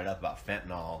just brought it up about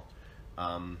fentanyl.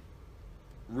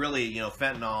 Really,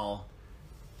 fentanyl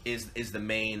is the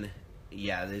main.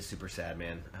 Yeah, it is super sad,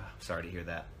 man. Sorry to hear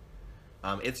that.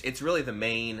 It's really the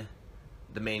main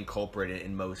culprit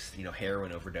in most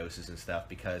heroin overdoses and stuff,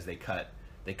 because they cut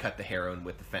the heroin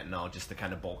with the fentanyl just to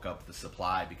kind of bulk up the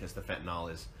supply, because the fentanyl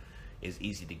is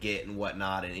easy to get and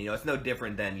whatnot, and it's no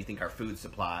different than you think our food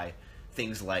supply.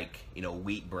 Things like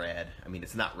wheat bread. I mean,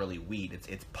 it's not really wheat.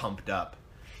 It's pumped up.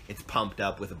 It's pumped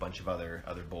up with a bunch of other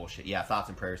bullshit. Yeah, thoughts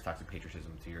and prayers, toxic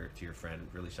patriotism to your friend.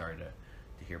 Really sorry to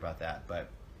hear about that. But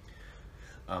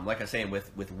like I was saying,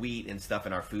 with wheat and stuff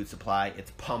in our food supply,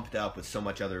 it's pumped up with so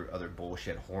much other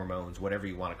bullshit, hormones, whatever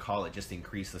you want to call it, just to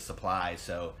increase the supply.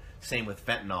 So same with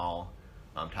fentanyl,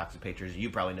 toxic patriotism. You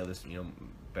probably know this,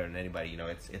 better than anybody. You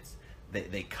know,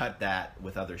 they cut that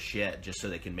with other shit just so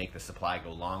they can make the supply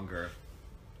go longer.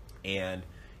 And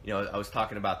you know, I was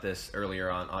talking about this earlier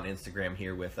on Instagram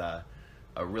here with a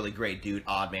really great dude,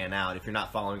 Odd Man Out. If you're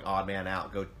not following Odd Man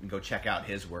Out, go check out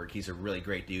his work. He's a really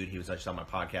great dude. He was actually on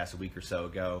my podcast a week or so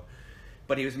ago.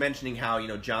 But he was mentioning how, you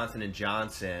know, Johnson &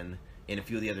 Johnson and a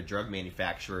few of the other drug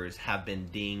manufacturers have been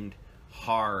dinged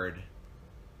hard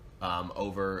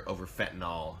over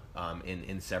fentanyl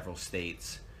in several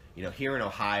states. You know, here in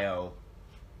Ohio,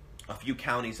 a few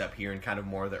counties up here in kind of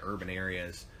more of the urban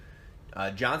areas,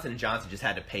 Johnson & Johnson just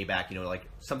had to pay back, you know, like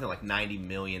something like $90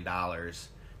 million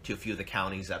to a few of the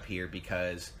counties up here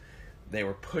because they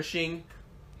were pushing.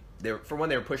 For one,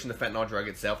 they were pushing the fentanyl drug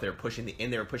itself. They were pushing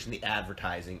the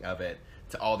advertising of it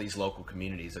to all these local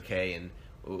communities. Okay, and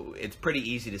it's pretty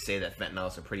easy to say that fentanyl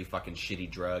is a pretty fucking shitty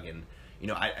drug, and you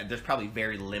know, there's probably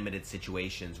very limited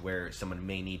situations where someone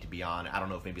may need to be on. I don't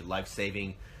know if maybe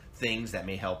life-saving things that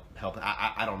may help.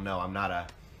 I don't know. I'm not a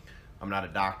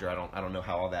doctor. I don't know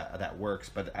how all that works.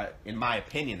 But in my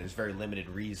opinion, there's very limited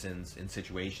reasons in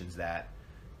situations that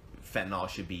fentanyl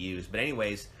should be used. But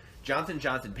anyways, Johnson &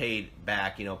 Johnson paid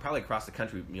back, you know, probably across the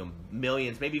country, you know,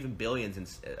 millions, maybe even billions, and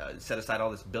set aside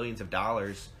all this billions of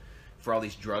dollars for all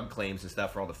these drug claims and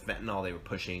stuff for all the fentanyl they were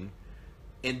pushing.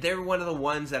 And they're one of the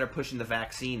ones that are pushing the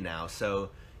vaccine now. So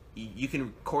you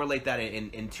can correlate that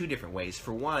in two different ways.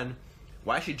 For one,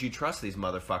 why should you trust these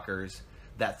motherfuckers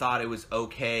that thought it was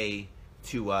okay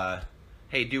to,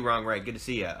 hey, do wrong right, good to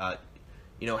see you.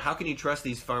 You know, how can you trust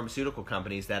these pharmaceutical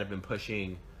companies that have been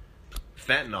pushing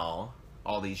fentanyl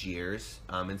all these years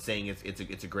and saying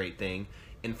it's a great thing?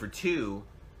 And for two,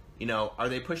 you know, are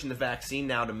they pushing the vaccine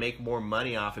now to make more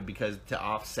money off it because to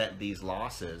offset these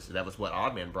losses? That was what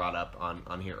Oddman brought up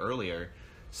on here earlier.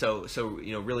 So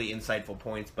you know, really insightful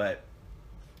points. But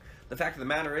the fact of the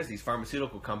matter is, these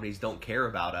pharmaceutical companies don't care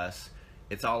about us.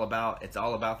 It's all about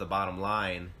the bottom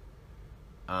line.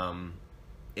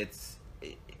 It's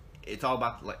all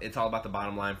about the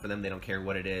bottom line for them. They don't care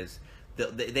what it is.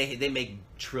 They make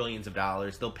trillions of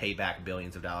dollars. They'll pay back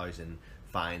billions of dollars in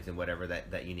fines and whatever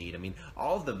that you need. I mean,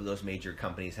 all of those major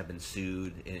companies have been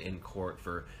sued in court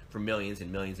for millions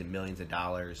and millions and millions of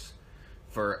dollars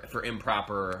for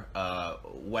improper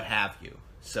what have you.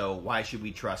 So why should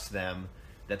we trust them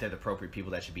that they're the appropriate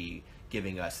people that should be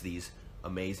giving us these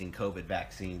amazing COVID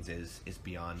vaccines is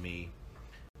beyond me.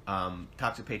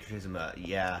 Toxic patriotism,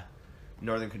 yeah.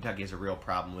 Northern Kentucky has a real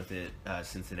problem with it.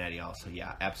 Cincinnati also,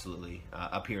 yeah, absolutely.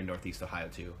 Up here in Northeast Ohio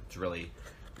too, it's really,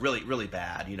 really, really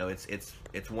bad. You know, it's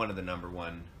one of the number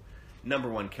one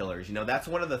killers. You know, that's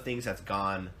one of the things that's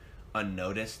gone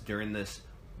unnoticed during this,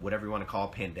 whatever you want to call,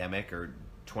 pandemic or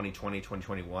 2020,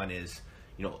 2021 is,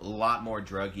 you know, a lot more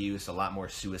drug use, a lot more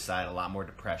suicide, a lot more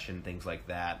depression, things like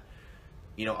that.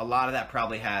 You know, a lot of that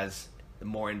probably has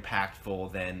more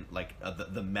impactful than like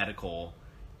the medical.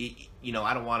 You know,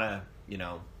 I don't want to. You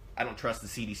know, I don't trust the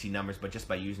CDC numbers, but just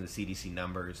by using the CDC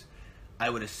numbers, I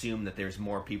would assume that there's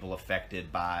more people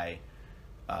affected by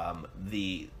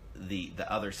the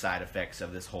other side effects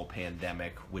of this whole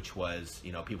pandemic, which was,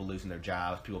 you know, people losing their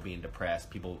jobs, people being depressed,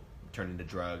 people turning to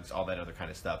drugs, all that other kind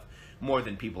of stuff, more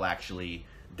than people actually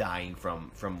dying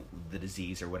from the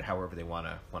disease or however they want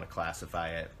to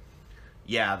classify it.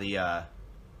 Yeah, the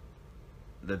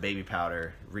baby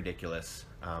powder, ridiculous.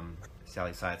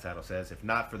 Sally Saddle says, if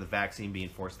not for the vaccine being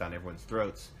forced down everyone's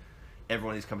throats, every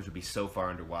one of these companies would be so far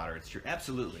underwater. It's true.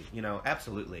 Absolutely. You know,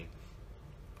 absolutely.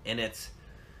 And it's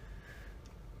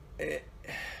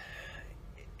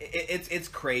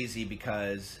crazy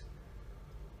because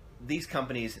these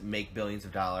companies make billions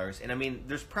of dollars. And I mean,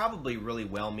 there's probably really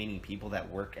well-meaning people that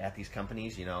work at these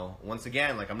companies, you know. Once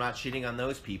again, like, I'm not shitting on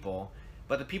those people,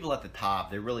 but the people at the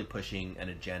top, they're really pushing an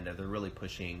agenda. They're really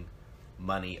pushing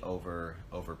money over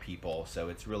people. So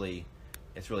it's really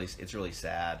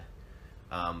sad.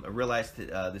 I realized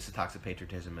this is toxic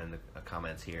patriotism in the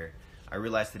comments here. I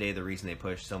realized today the reason they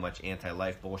push so much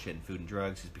anti-life bullshit in food and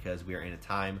drugs is because we are in a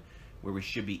time where we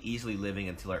should be easily living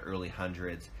until our early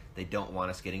hundreds. They don't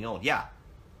want us getting old. Yeah,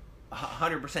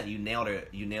 100%. You nailed it.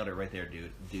 You nailed it right there,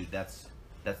 dude. That's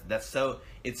so.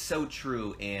 It's so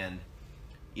true. And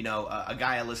you know, a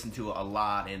guy I listen to a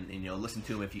lot, and you know, listen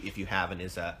to him if you haven't,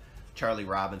 is Charlie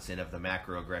Robinson of the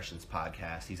Macroaggressions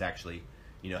podcast. He's actually,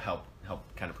 you know, help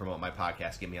kind of promote my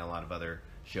podcast, get me on a lot of other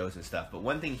shows and stuff. But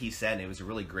one thing he said, and it was a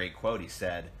really great quote, he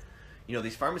said, you know,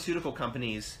 these pharmaceutical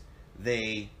companies,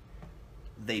 they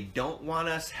don't want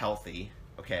us healthy,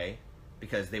 okay,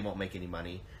 because they won't make any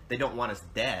money. They don't want us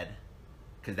dead,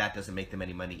 because that doesn't make them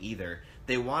any money either.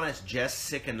 They want us just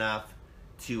sick enough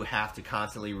to have to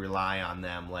constantly rely on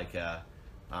them, like a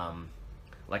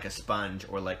like a sponge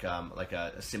or like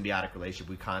a symbiotic relationship.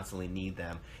 We constantly need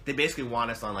them. They basically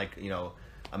want us on like, you know,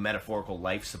 a metaphorical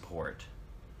life support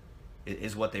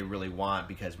is what they really want,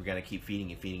 because we're going to keep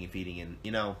feeding and feeding and feeding. And,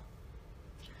 you know,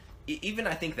 even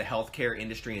I think the healthcare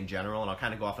industry in general, and I'll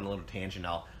kind of go off on a little tangent.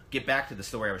 I'll get back to the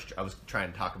story I was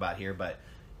trying to talk about here, but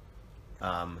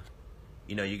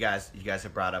you know, you guys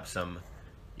have brought up some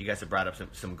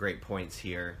great points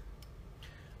here.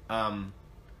 My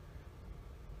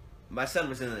son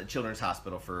was in the children's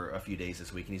hospital for a few days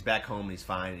this week, and he's back home and he's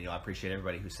fine. And, you know, I appreciate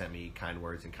everybody who sent me kind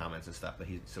words and comments and stuff. But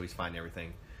he's fine and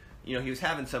everything. You know, he was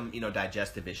having some, you know,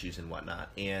 digestive issues and whatnot.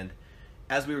 And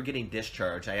as we were getting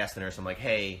discharged, I asked the nurse, I'm like,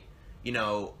 hey, you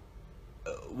know,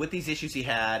 with these issues he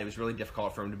had, it was really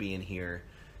difficult for him to be in here.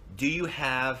 Do you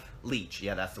have leech?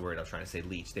 Yeah, that's the word I was trying to say,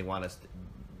 leech. They want us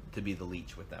to be the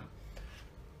leech with them.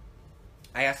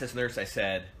 I asked this nurse, I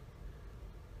said,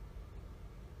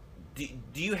 do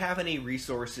you have any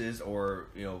resources or,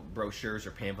 you know, brochures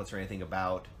or pamphlets or anything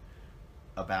about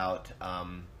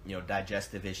you know,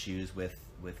 digestive issues with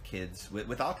kids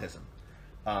with autism?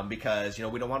 Because, you know,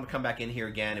 we don't want him to come back in here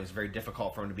again. It was very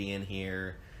difficult for him to be in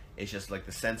here. It's just like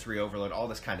the sensory overload, all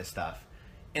this kind of stuff.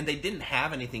 And they didn't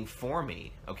have anything for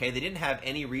me, okay? They didn't have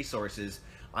any resources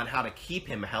on how to keep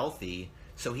him healthy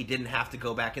so he didn't have to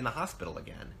go back in the hospital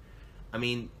again. I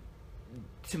mean,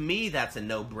 to me, that's a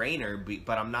no-brainer,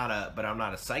 but I'm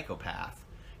not a psychopath.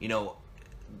 You know,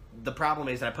 the problem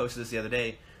is, and I posted this the other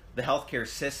day, the healthcare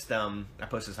system, I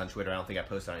posted this on Twitter, I don't think I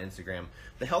posted it on Instagram,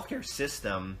 the healthcare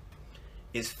system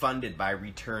is funded by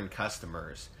return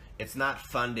customers. It's not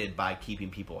funded by keeping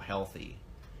people healthy.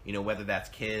 You know, whether that's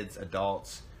kids,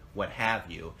 adults, what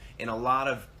have you. And a lot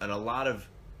of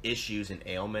issues and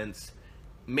ailments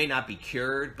may not be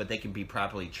cured, but they can be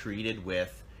properly treated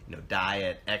with, you know,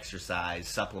 diet, exercise,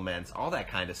 supplements, all that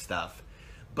kind of stuff.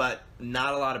 But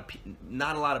not a lot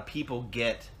of people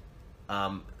get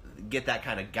that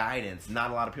kind of guidance. Not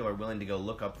a lot of people are willing to go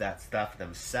look up that stuff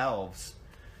themselves.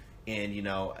 And, you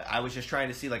know, I was just trying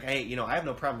to see, like, hey, you know, I have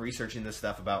no problem researching this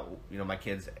stuff about, you know, my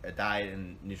kids' diet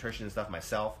and nutrition and stuff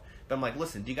myself. But I'm like,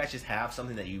 listen, do you guys just have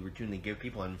something that you routinely give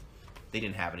people? And they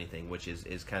didn't have anything, which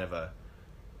is kind of a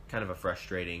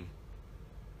frustrating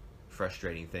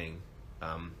thing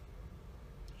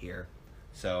here.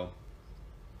 So,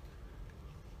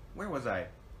 where was I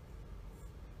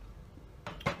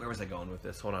going with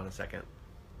this? Hold on a second.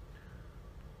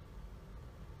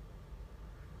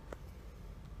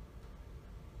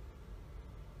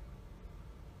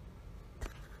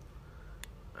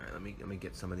 Let me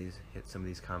get hit some of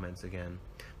these comments again.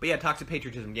 But yeah, toxic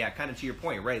patriotism. Yeah, kind of to your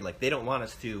point, right? Like they don't want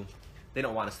us to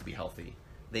be healthy.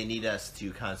 They need us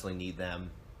to constantly need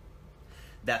them.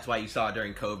 That's why you saw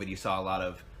during COVID, you saw a lot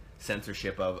of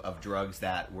censorship of drugs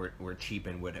that were cheap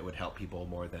and would help people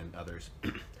more than others.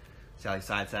 Sally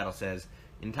Side Saddle says,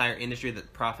 entire industry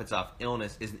that profits off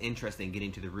illness isn't interested in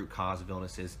getting to the root cause of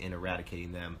illnesses and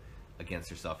eradicating them against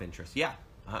their self-interest. Yeah,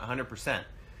 100%.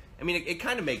 I mean, it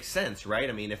kind of makes sense, right?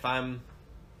 I mean, if I'm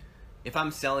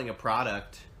selling a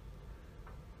product,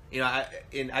 you know,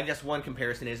 I guess one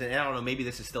comparison is, and I don't know, maybe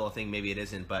this is still a thing, maybe it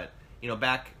isn't, but, you know,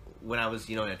 back when I was,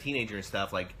 you know, a teenager and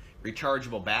stuff, like,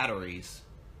 rechargeable batteries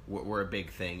were a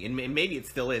big thing. And maybe it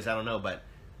still is, I don't know, but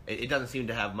it doesn't seem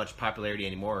to have much popularity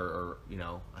anymore, or, you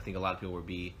know, I think a lot of people would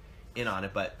be in on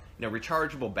it, but, you know,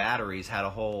 rechargeable batteries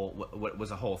had what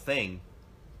was a whole thing.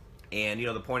 And, you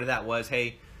know, the point of that was,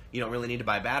 hey, you don't really need to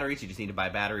buy batteries. You just need to buy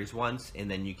batteries once, and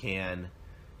then you can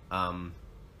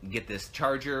get this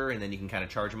charger, and then you can kind of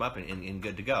charge them up and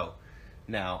good to go.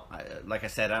 Now, like I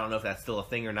said, I don't know if that's still a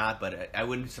thing or not, but it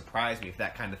wouldn't surprise me if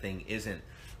that kind of thing isn't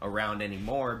around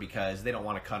anymore, because they don't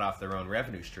want to cut off their own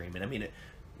revenue stream. And I mean,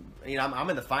 you know, I'm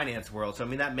in the finance world, so I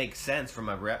mean that makes sense from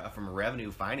a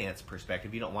revenue finance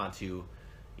perspective. You don't want to,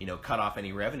 you know, cut off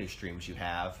any revenue streams you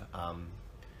have.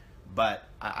 But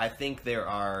I think there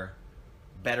are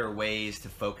better ways to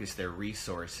focus their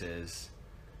resources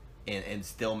and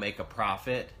still make a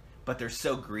profit, but they're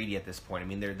so greedy at this point. I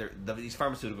mean, these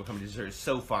pharmaceutical companies are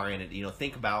so far in it. You know,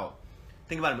 think about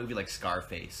a movie like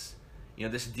Scarface. You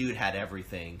know, this dude had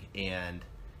everything, and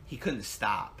he couldn't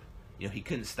stop. You know, he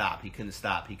couldn't stop.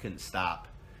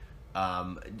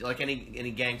 Like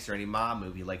any gangster, any mob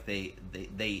movie, like they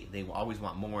always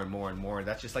want more and more and more.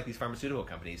 That's just like these pharmaceutical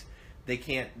companies. They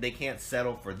can't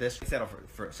settle for this.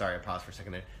 Sorry, I paused for a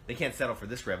second there. They can't settle for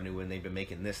this revenue when they've been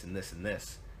making this and this and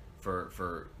this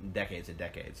for decades and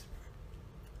decades.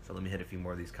 So let me hit a few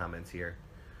more of these comments here.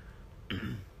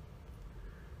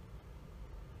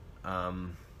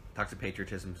 Toxic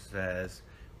patriotism says,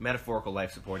 metaphorical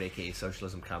life support, aka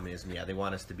socialism, communism. Yeah, they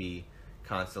want us to be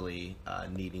constantly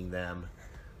needing them.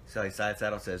 Sally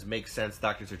Sidesaddle says, makes sense.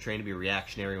 Doctors are trained to be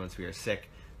reactionary once we are sick.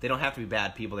 They don't have to be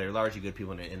bad people. They're largely good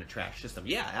people in a trash system.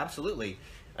 Yeah, absolutely.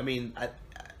 I mean,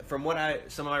 some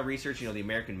of my research, the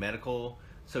American Medical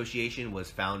Association was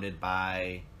founded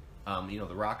by,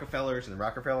 the Rockefellers and the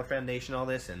Rockefeller Foundation, all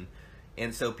this,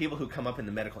 and so people who come up in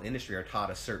the medical industry are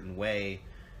taught a certain way,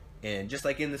 and just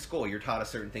like in the school, you're taught a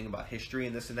certain thing about history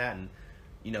and this and that, and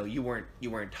you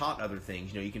weren't taught other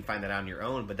things. You can find that on your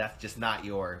own, but that's just not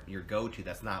your go-to.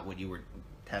 That's not what you were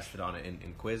tested on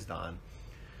and quizzed on.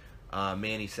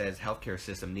 Manny says healthcare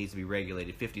system needs to be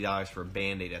regulated. $50 for a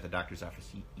Band-Aid at the doctor's office.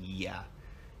 Yeah,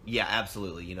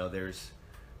 absolutely. There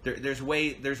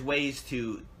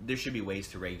should be ways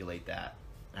to regulate that.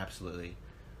 Absolutely.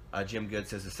 Jim Good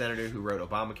says the senator who wrote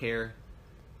Obamacare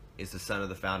is the son of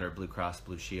the founder of Blue Cross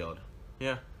Blue Shield.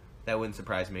 Yeah, that wouldn't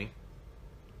surprise me.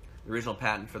 The original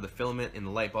patent for the filament in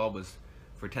the light bulb was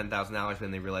for $10,000, but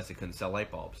then they realized they couldn't sell light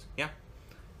bulbs. Yeah,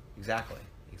 exactly.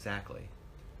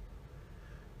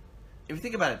 If you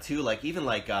think about it too, even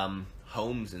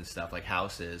homes and stuff, like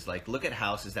houses, look at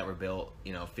houses that were built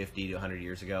 50 to 100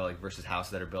 years ago, versus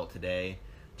houses that are built today.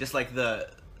 Just like there's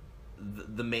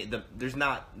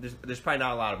probably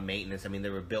not a lot of maintenance. I mean, they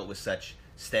were built with such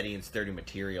steady and sturdy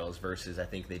materials versus I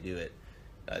think they do it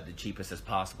the cheapest as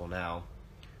possible now.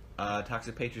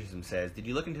 Toxic Patriotism says, did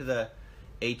you look into the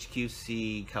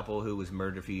HQC couple who was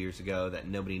murdered a few years ago that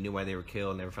nobody knew why they were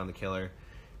killed, never found the killer?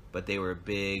 But they were a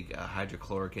big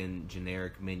hydrochloroquine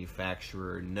generic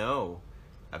manufacturer. No,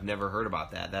 I've never heard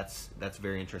about that. That's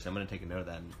very interesting. I'm going to take a note of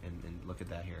that and look at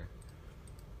that here.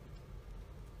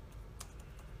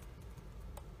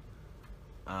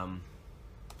 Let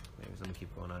me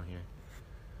keep going on here.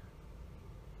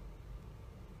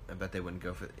 I bet they wouldn't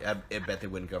go for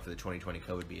the 2020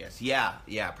 COVID BS.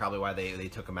 Yeah, probably why they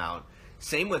took them out.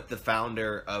 Same with the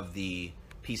founder of the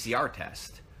PCR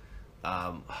test.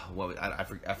 I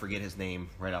forget his name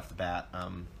right off the bat.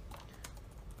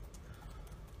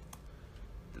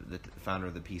 The founder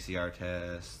of the PCR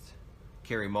test,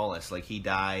 Kary Mullis, he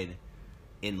died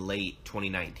in late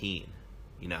 2019.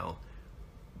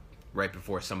 Right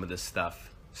before some of this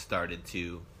stuff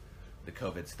the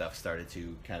COVID stuff started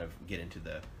to kind of get into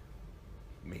the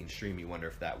mainstream. You wonder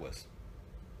if that was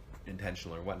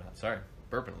intentional or whatnot. Sorry,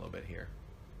 burping a little bit here.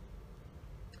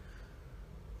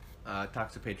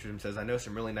 Toxic Patriotism says, I know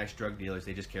some really nice drug dealers.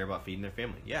 They just care about feeding their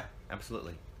family. Yeah,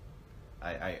 absolutely.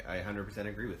 I 100%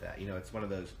 agree with that. It's one of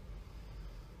those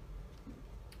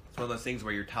things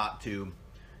where you're taught to,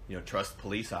 trust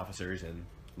police officers and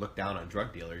look down on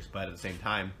drug dealers, but at the same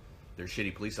time, they're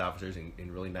shitty police officers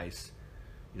and really nice,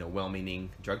 well-meaning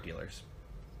drug dealers.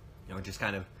 It just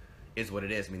kind of is what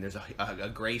it is. I mean, there's a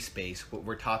gray space.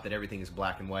 We're taught that everything is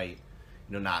black and white.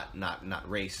 Not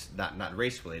race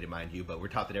related, mind you, but we're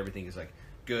taught that everything is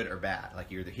good or bad.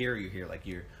 You're either here or you're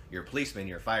here. You're a policeman,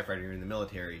 you're a firefighter, you're in the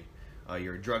military,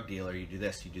 you're a drug dealer, you do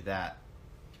this, you do that.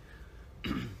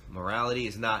 Morality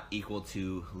is not equal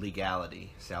to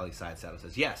legality. Sally Sidesaddle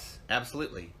says, yes,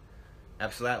 absolutely.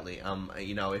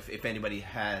 If anybody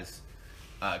has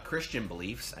Christian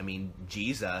beliefs, I mean,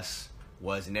 Jesus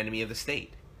was an enemy of the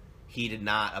state. He did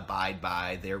not abide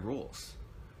by their rules.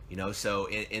 So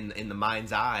in the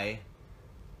mind's eye,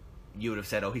 you would have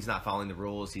said, "Oh, he's not following the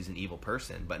rules. He's an evil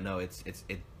person." But no,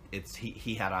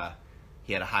 he had a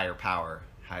higher power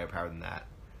than that.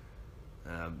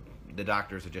 The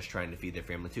doctors are just trying to feed their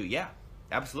family too. Yeah,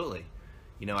 absolutely.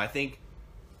 I think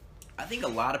a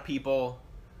lot of people.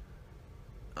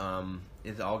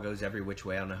 It all goes every which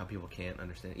way. I don't know how people can't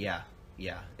understand. Yeah.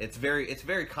 It's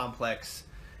very complex.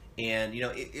 And,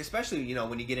 especially,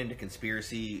 when you get into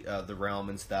conspiracy, the realm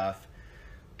and stuff,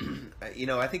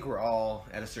 I think we're all,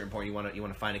 at a certain point, you want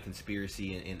to find a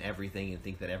conspiracy in everything and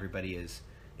think that everybody is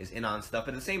in on stuff.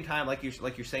 But at the same time, like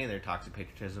you're saying there, Toxic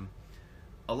Patriotism,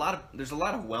 there's a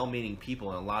lot of well-meaning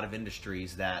people in a lot of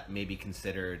industries that may be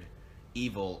considered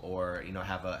evil or,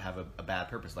 have a bad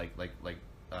purpose, like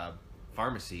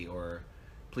pharmacy or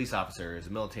police officers,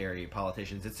 military,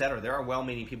 politicians, etc. There are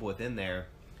well-meaning people within there.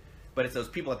 But it's those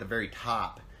people at the very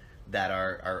top that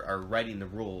are writing the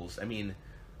rules. I mean,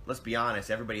 let's be honest,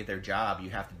 everybody at their job, you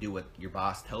have to do what your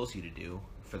boss tells you to do,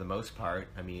 for the most part.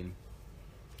 I mean,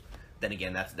 then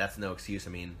again, that's no excuse. I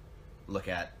mean, look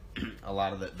at a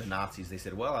lot of the Nazis. They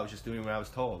said, well, I was just doing what I was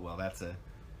told. Well, that's a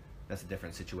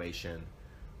different situation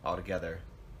altogether.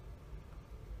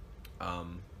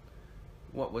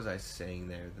 What was I saying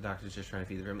there? The doctor's just trying to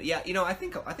feed the family. Yeah, I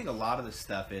think a lot of this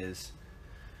stuff is...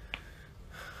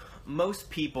 Most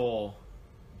people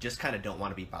just kind of don't want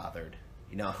to be bothered.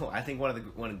 I think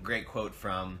one great quote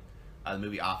from the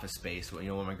movie Office Space. One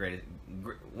of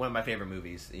my favorite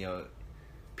movies.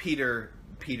 Peter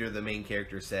Peter, the main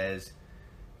character, says,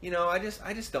 I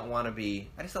just don't want to be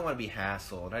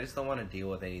hassled. I just don't want to deal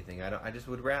with anything. I just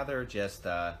would rather just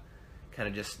kind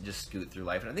of just scoot through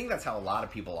life. And I think that's how a lot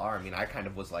of people are. I mean, I kind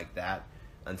of was like that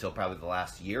until probably the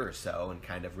last year or so, and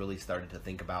kind of really started to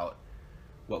think about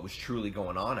what was truly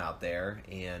going on out there,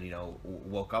 and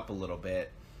woke up a little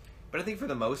bit. But I think for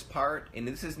the most part, and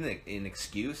this isn't an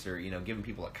excuse or giving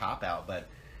people a cop out, but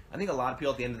I think a lot of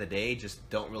people at the end of the day just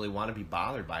don't really want to be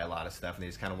bothered by a lot of stuff, and they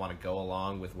just kind of want to go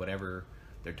along with whatever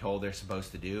they're told they're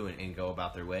supposed to do, and go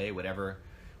about their way, whatever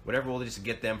will just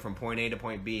get them from point A to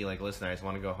point B. Like, listen, I just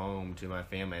want to go home to my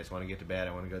family. I just want to get to bed.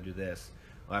 I want to go do this.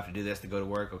 I'll have to do this to go to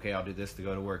work. Okay, I'll do this to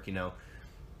go to work.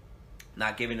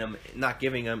 Not giving them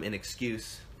an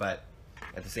excuse, but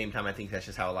at the same time, I think that's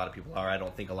just how a lot of people are. I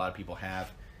don't think a lot of people have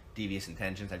devious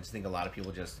intentions. I just think a lot of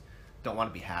people just don't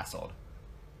want to be hassled.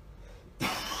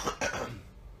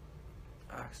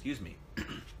 Excuse me.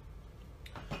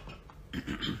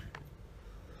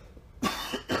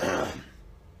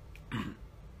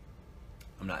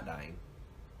 I'm not dying.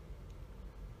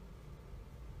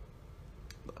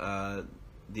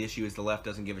 The issue is the left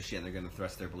doesn't give a shit, and they're going to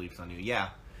thrust their beliefs on you. Yeah,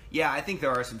 I think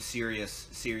there are some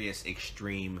serious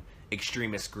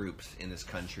extremist groups in this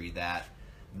country that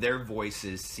their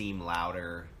voices seem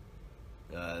louder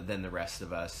than the rest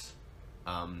of us.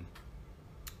 And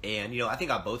I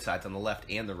think on both sides, on the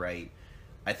left and the right,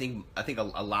 I think a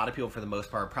lot of people, for the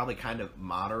most part, are probably kind of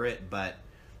moderate, but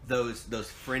those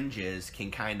fringes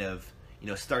can kind of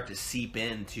start to seep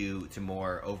into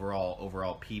more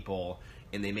overall people,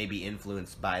 and they may be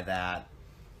influenced by that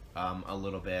a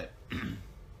little bit.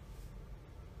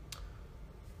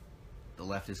 The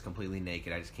left is completely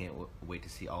naked. I just can't wait to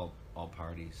see all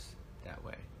parties that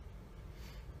way.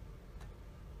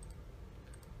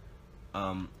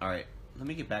 All right, let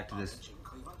me get back to this.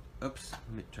 Oops,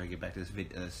 let me try to get back to this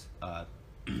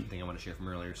thing I want to share from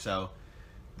earlier. So,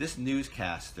 this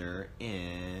newscaster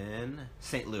in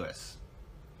St. Louis,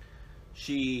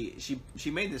 she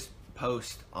made this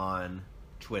post on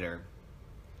Twitter,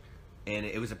 and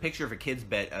it was a picture of a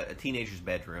teenager's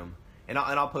bedroom. And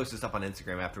I'll post this up on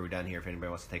Instagram after we're done here if anybody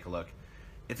wants to take a look.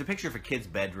 It's a picture of a kid's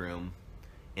bedroom,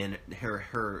 and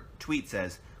her tweet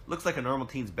says, "Looks like a normal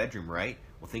teen's bedroom, right?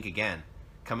 Well, think again.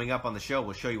 Coming up on the show,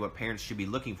 we'll show you what parents should be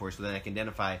looking for so that I can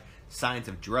identify signs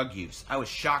of drug use. I was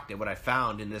shocked at what I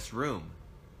found in this room."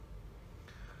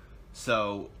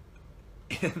 So,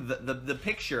 the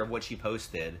picture of what she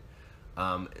posted,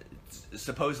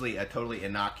 supposedly a totally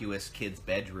innocuous kid's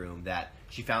bedroom that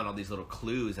she found all these little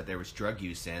clues that there was drug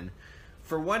use in.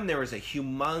 For one, there was a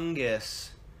humongous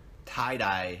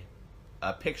tie-dye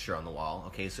picture on the wall.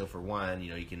 Okay, so for one,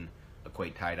 you can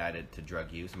equate tie-dye to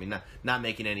drug use. I mean, not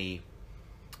making any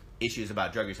issues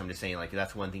about drug use. I'm just saying, like,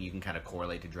 that's one thing you can kind of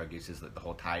correlate to drug use, is the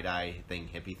whole tie-dye thing,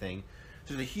 hippie thing.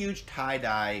 So there's a huge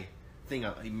tie-dye thing,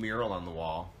 a mural on the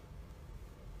wall.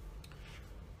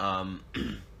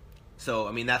 So,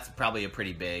 I mean, that's probably a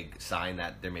pretty big sign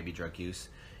that there may be drug use.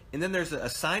 And then there's a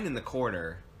sign in the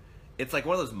corner. It's like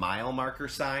one of those mile marker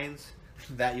signs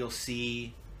that you'll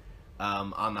see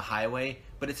on the highway,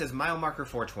 but it says mile marker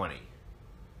 420.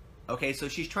 Okay, so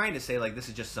she's trying to say, like, this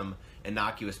is just some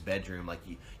innocuous bedroom. Like,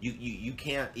 you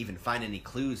can't even find any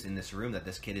clues in this room that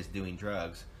this kid is doing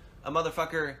drugs. A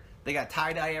motherfucker, they got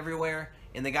tie-dye everywhere,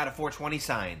 and they got a 420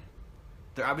 sign.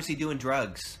 They're obviously doing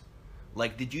drugs.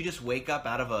 Like, did you just wake up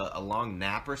out of a long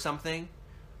nap or something?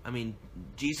 I mean,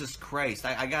 Jesus Christ!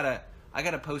 I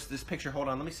gotta post this picture. Hold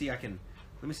on, let me see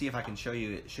if I can show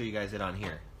you guys it on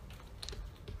here.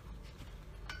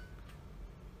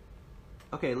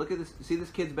 Okay, look at this. See this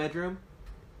kid's bedroom?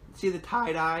 See the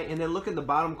tie-dye, and then look in the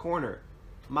bottom corner,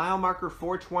 mile marker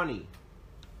 420.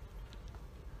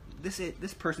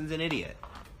 This person's an idiot.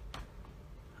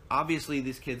 Obviously,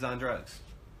 this kid's on drugs.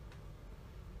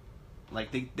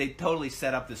 Like, they totally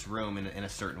set up this room in a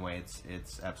certain way.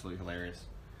 It's absolutely hilarious.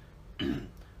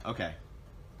 Okay.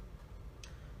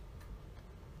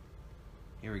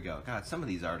 Here we go. God, some of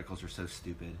these articles are so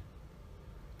stupid.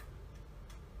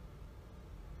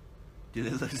 Do they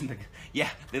listen to... Yeah,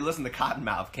 they listen to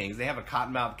Cottonmouth Kings. They have a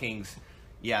Cottonmouth Kings...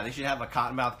 Yeah, they should have a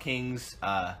Cottonmouth Kings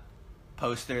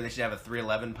poster. They should have a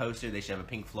 311 poster. They should have a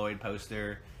Pink Floyd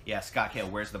poster. Yeah, Scott Kale,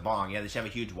 where's the bong? Yeah, they should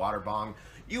have a huge water bong.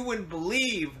 You wouldn't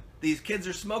believe these kids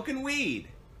are smoking weed.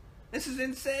 This is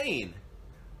insane.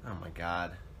 Oh my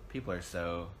God. People are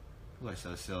so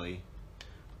silly.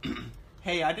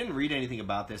 Hey, I didn't read anything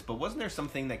about this, but wasn't there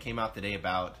something that came out today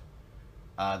about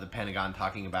the Pentagon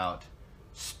talking about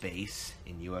space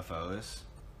and UFOs?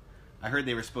 I heard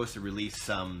they were supposed to release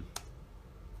some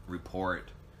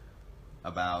report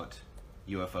about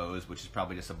UFOs, which is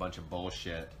probably just a bunch of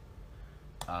bullshit.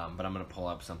 But I'm going to pull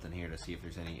up something here to see if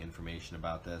there's any information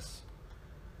about this.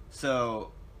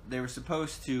 So they were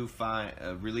supposed to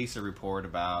release a report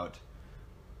about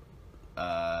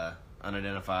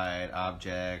unidentified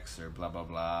objects or blah blah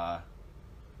blah.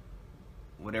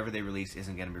 Whatever they release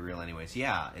isn't going to be real anyways.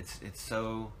 Yeah, it's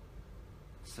so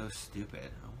stupid.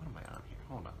 Oh, what am I on here?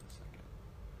 Hold on a second.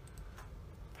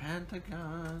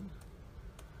 Pentagon.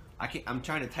 I'm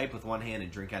trying to type with one hand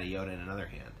and drink out of Yoda in another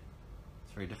hand.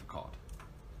 It's very difficult.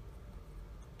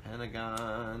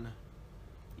 Pentagon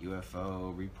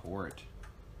UFO report.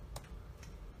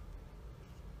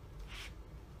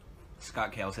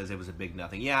 Scott Kale says it was a big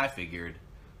nothing. Yeah, I figured.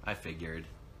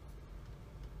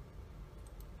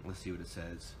 Let's see what it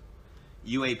says.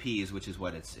 UAPs, which is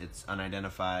what it's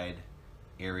unidentified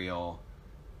aerial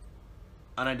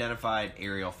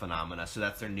phenomena. So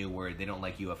that's their new word. They don't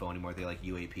like UFO anymore. They like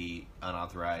UAP,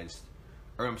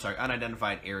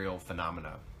 unidentified aerial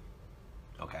phenomena.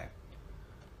 Okay.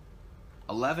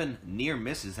 11 near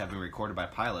misses have been recorded by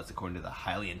pilots, according to the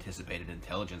highly anticipated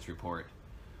intelligence report.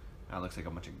 That looks like a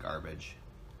bunch of garbage.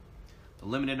 The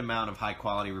limited amount of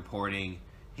high-quality reporting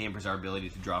hampers our ability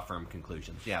to draw firm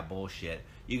conclusions. Yeah, bullshit.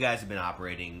 You guys have been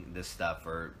operating this stuff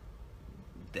for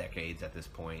decades at this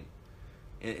point.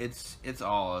 It's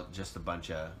all just a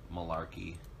bunch of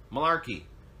malarkey. Malarkey!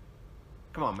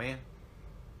 Come on, man.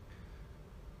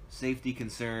 Safety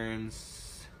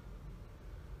concerns.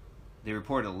 They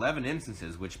reported 11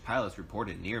 instances which pilots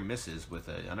reported near misses with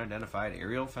an unidentified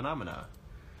aerial phenomena.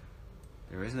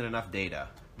 There isn't enough data.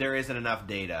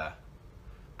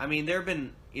 I mean, there have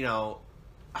been,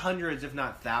 hundreds, if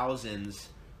not thousands,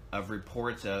 of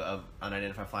reports of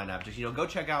unidentified flying objects. Go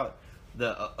check out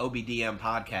the OBDM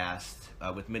podcast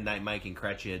with Midnight Mike and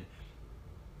Kretschid.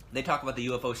 They talk about the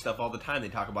UFO stuff all the time. They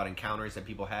talk about encounters that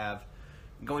people have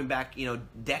going back,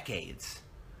 decades,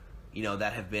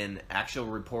 that have been actual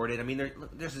reported. I mean,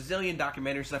 there's a zillion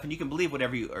documentary stuff, and you can believe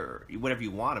whatever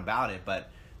you want about it,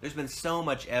 but there's been so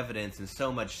much evidence and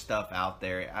so much stuff out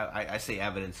there. I say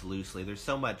evidence loosely. There's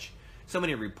so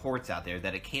many reports out there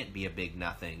that it can't be a big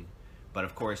nothing. But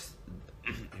of course,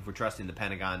 if we're trusting the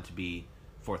Pentagon to be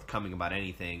forthcoming about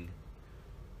anything,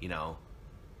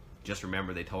 just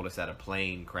remember they told us that a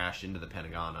plane crashed into the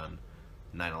Pentagon on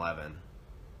 9/11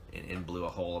 and blew a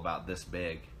hole about this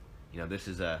big. This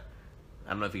is I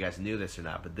don't know if you guys knew this or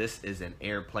not, but this is an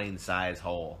airplane-size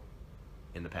hole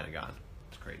in the Pentagon.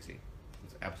 It's crazy.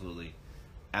 It's absolutely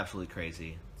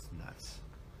crazy. It's nuts.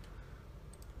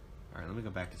 All right, let me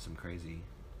go back to some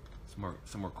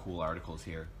more cool articles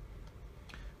here.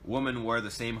 Woman wore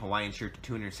the same Hawaiian shirt to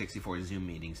 264 Zoom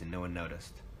meetings and no one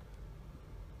noticed.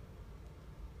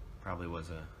 Probably was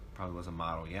a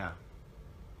model, yeah.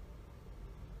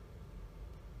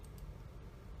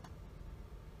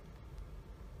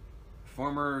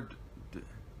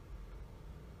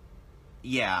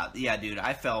 Yeah, dude.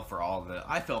 I fell for all the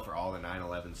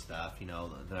 9/11 stuff. The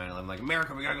 9/11, like,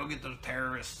 America, we gotta go get those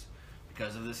terrorists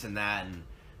because of this and that, and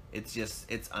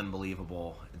it's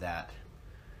unbelievable that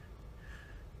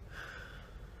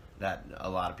a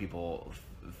lot of people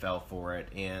fell for it.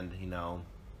 And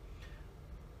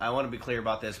I want to be clear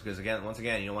about this because once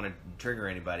again, you don't want to trigger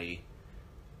anybody.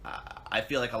 I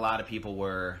feel like a lot of people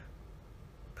were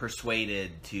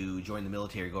persuaded to join the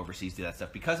military, go overseas, do that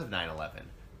stuff because of 9/11.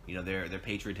 Their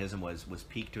patriotism was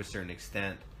piqued to a certain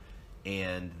extent,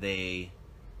 and they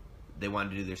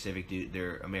wanted to do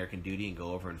their American duty and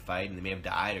go over and fight, and they may have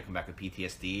died or come back with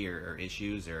PTSD or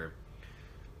issues or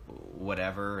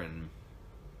whatever. And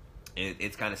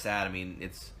it's kind of sad. I mean,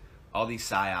 it's all these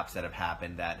psyops that have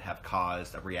happened that have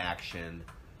caused a reaction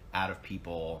out of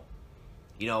people.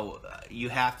 You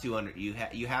have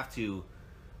to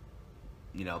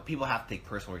people have to take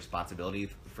personal responsibility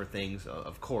for things,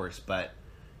 of course, but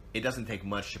it doesn't take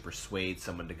much to persuade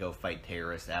someone to go fight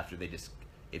terrorists after they just,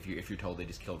 if you're told they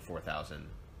just killed 4,000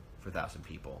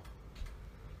 people.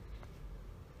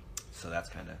 So that's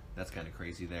kind of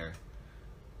crazy there.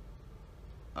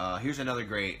 Here's another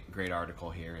great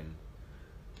article here, and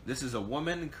this is: a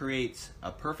woman creates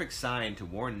a perfect sign to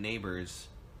warn neighbors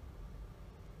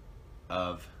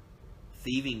of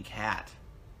thieving cat.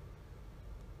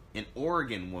 An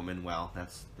Oregon woman, well,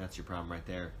 that's your problem right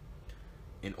there.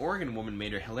 An Oregon woman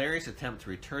made a hilarious attempt to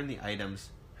return the items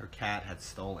her cat had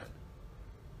stolen.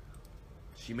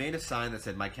 She made a sign that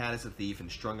said, "My cat is a thief,"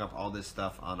 and strung up all this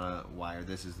stuff on a wire.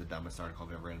 This is the dumbest article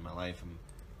I've ever read in my life. I'm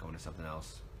going to something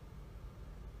else.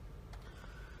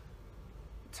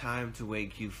 Time to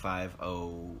wait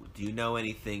Q50. Do you know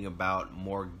anything about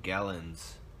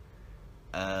Morgellons?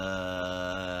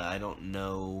 I don't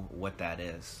know what that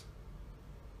is.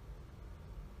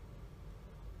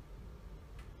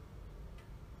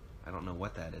 I don't know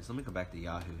what that is. Let me go back to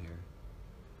Yahoo here.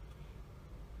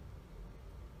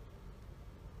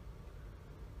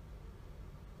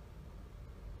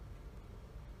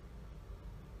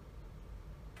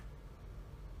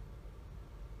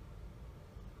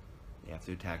 They have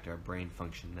to attack our brain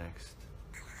function next.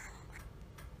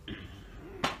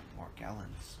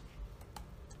 Morgellons.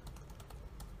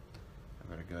 I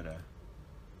better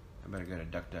go to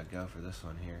DuckDuckGo for this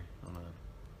one here. Hold on.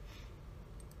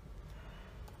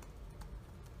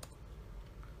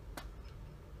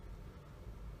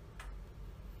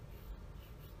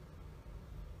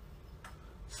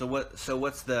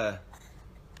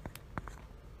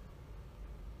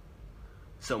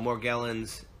 So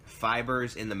Morgellons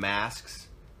fibers in the masks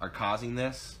are causing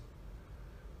this?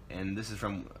 And this is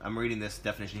from, I'm reading this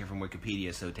definition here from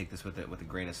Wikipedia, so take this with a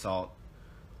grain of salt.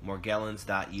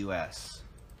 Morgellons.us.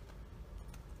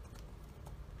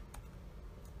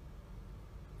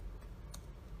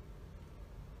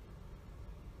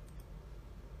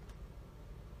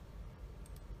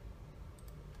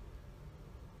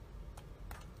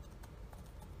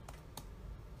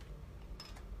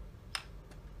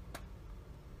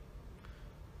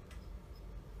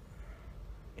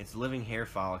 It's living hair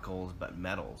follicles, but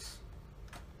metals.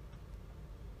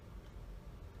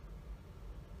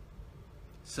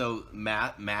 So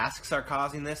masks are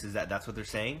causing this? That's what they're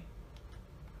saying?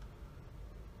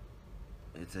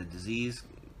 It's a disease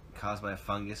caused by a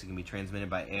fungus. It can be transmitted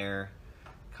by air,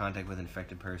 contact with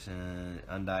infected person,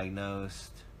 undiagnosed.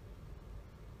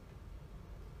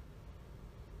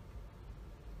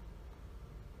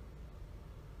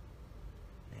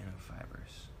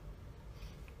 Nanofibers.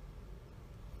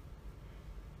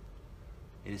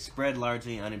 It is spread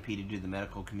largely unimpeded due to the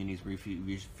medical community's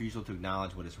refusal to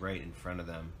acknowledge what is right in front of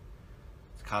them.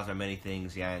 It's caused by many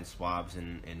things, yeah, and swabs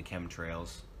and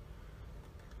chemtrails.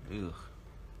 Ugh.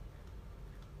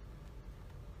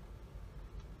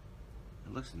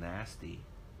 It looks nasty.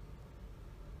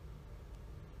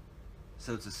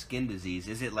 So it's a skin disease.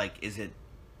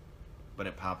 But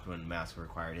it popped when masks were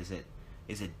required. Is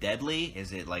it deadly?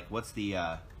 Is it like, what's the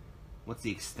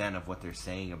extent of what they're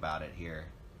saying about it here?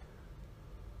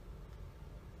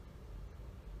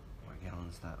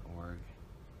 Morgellons.org.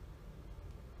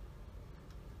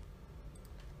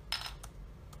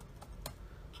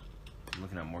 I'm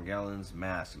looking at Morgellons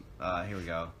mask. Here we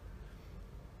go.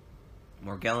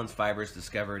 Morgellons fibers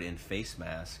discovered in face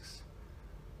masks.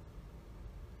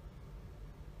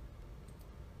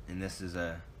 And this is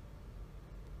a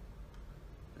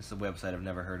website I've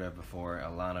never heard of before,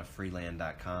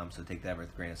 alanafreeland.com, so take that with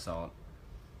a grain of salt.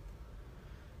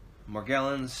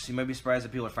 Morgellons, you might be surprised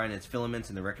that people are finding its filaments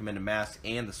in the recommended masks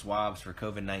and the swabs for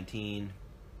COVID-19.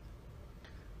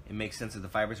 It makes sense that the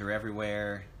fibers are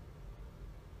everywhere.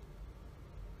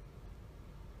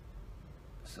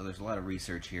 So there's a lot of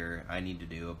research here I need to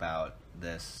do about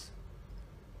this.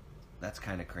 That's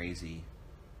kind of crazy.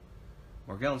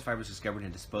 Morgellons fibers discovered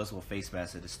in disposable face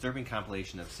masks, a disturbing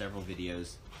compilation of several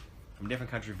videos from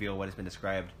different countries reveal what has been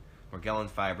described. Morgellons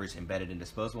fibers embedded in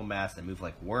disposable masks that move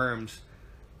like worms.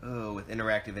 Oh, with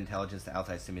interactive intelligence to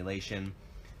outside stimulation.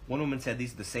 One woman said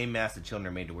these are the same masks that children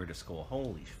are made to wear to school.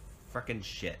 Holy frickin'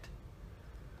 shit.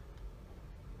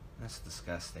 That's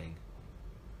disgusting.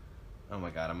 Oh my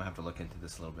god, I'm gonna have to look into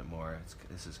this a little bit more.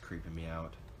 This is creeping me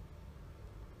out.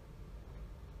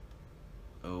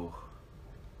 Oh.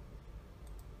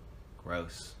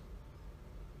 Gross.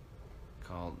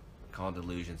 Called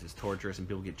delusions. It's torturous and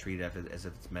people get treated as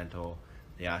if it's mental.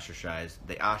 They ostracize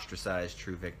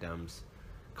true victims.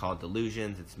 Called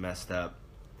delusions. It's messed up.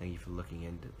 Thank you for looking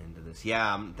into this.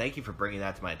 Yeah, thank you for bringing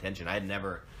that to my attention. I had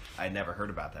never heard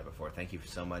about that before. Thank you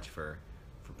so much for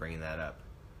bringing that up.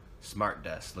 Smart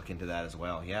Dust. Look into that as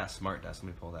well. Yeah, Smart Dust. Let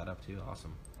me pull that up too.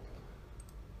 Awesome.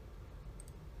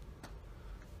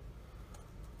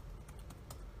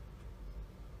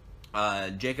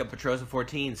 Jacob Petrosa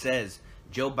 14 says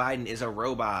Joe Biden is a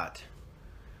robot.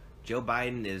 Joe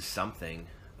Biden is something.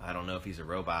 I don't know if he's a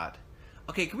robot.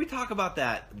 Okay, can we talk about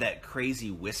that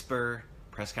crazy whisper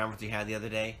press conference he had the other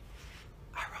day?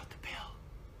 I wrote the bill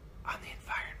on the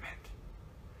environment.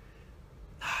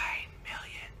 $9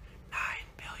 billion.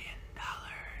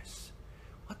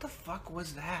 What the fuck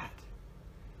was that?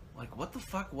 Like, what the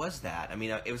fuck was that? I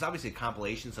mean, it was obviously a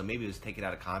compilation, so maybe it was taken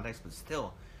out of context, but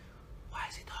still, why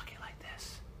is he talking like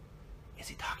this? Is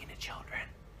he talking to children?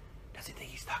 Does he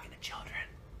think he's talking to children?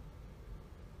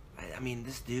 I mean,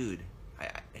 this dude,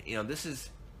 this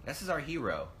is our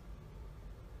hero.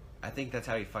 I think that's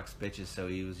how he fucks bitches, so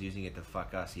he was using it to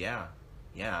fuck us. Yeah.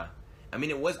 I mean,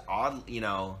 it was odd,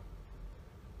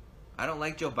 I don't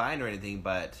like Joe Biden or anything,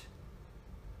 but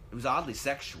it was oddly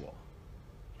sexual.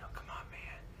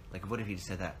 Like, what if he just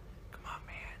said that? Come on,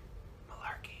 man,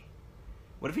 malarkey.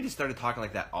 What if he just started talking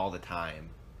like that all the time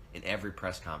in every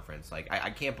press conference? Like, I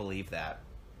can't believe that.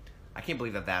 I can't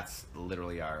believe that that's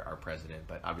literally our president.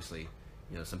 But obviously,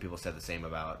 you know, some people said the same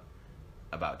about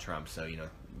Trump. So, you know,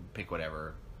 pick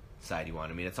whatever side you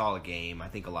want. I mean, it's all a game. I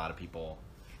think a lot of people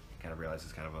kind of realize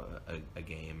it's kind of a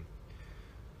game.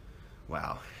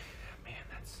 Wow, man,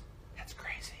 that's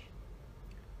crazy.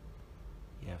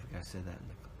 Yeah, if a guy said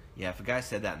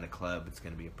that in the club, it's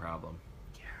gonna be a problem.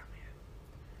 Yeah, man.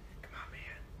 Come on,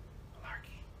 man.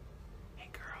 Malarkey. Hey,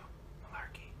 girl.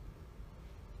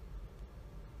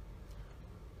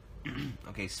 Malarkey.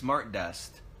 Okay, smart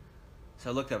dust. So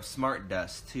I looked up smart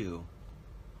dust too.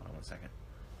 Hold on one second.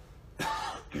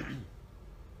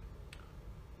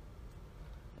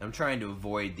 I'm trying to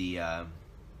avoid the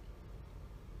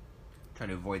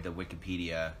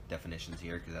Wikipedia definitions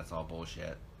here because that's all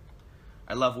bullshit.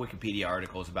 I love Wikipedia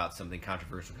articles about something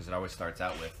controversial because it always starts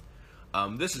out with,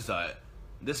 "This is a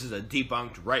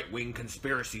debunked right-wing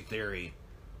conspiracy theory."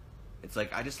 It's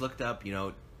like, I just looked up, you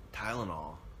know,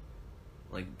 Tylenol.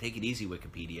 Like, take it easy,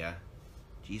 Wikipedia.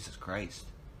 Jesus Christ.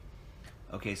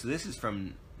 Okay, so this is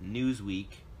from Newsweek.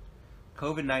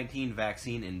 COVID-19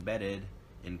 vaccine embedded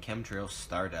in chemtrail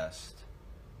stardust.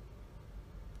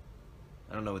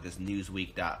 I don't know what this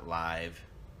Newsweek.live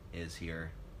is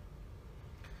here.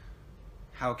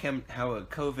 How a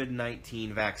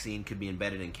COVID-19 vaccine could be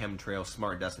embedded in chemtrail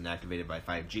smart dust and activated by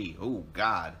 5G. Oh,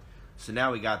 God. So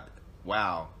now we got,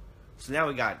 wow. So now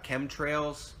we got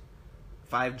chemtrails,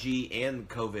 5G, and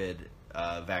COVID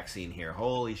vaccine here.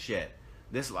 Holy shit.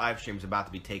 This live stream is about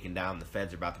to be taken down. The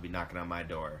feds are about to be knocking on my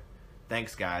door.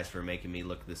 Thanks, guys, for making me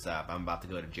look this up. I'm about to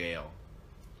go to jail.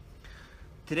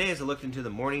 Today, as I looked into the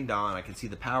morning dawn, I can see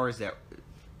the powers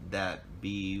that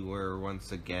be were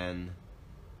once again...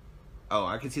 Oh,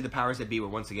 I can see the powers that be were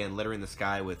once again littering the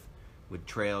sky with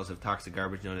trails of toxic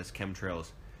garbage known as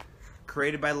chemtrails.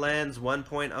 Created by Lens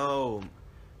 1.0.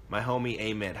 My homie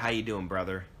Amit. How you doing,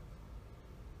 brother?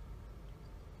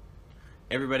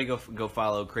 Everybody go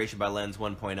follow Creation by Lens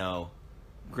 1.0.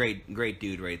 Great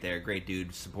dude right there. Great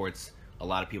dude. Supports a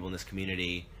lot of people in this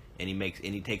community, and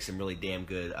he takes some really damn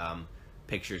good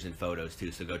pictures and photos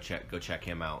too. So go check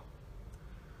him out.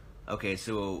 Okay,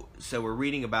 so we're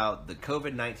reading about the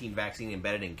COVID-19 vaccine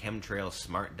embedded in chemtrail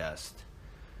smart dust.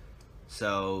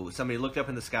 So somebody looked up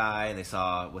in the sky and they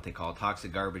saw what they call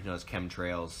toxic garbage known as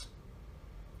chemtrails.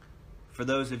 For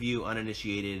those of you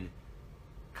uninitiated,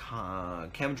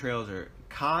 contrails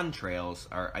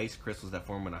are ice crystals that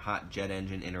form when a hot jet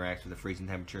engine interacts with the freezing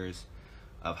temperatures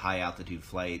of high altitude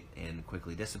flight and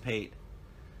quickly dissipate.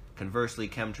 Conversely,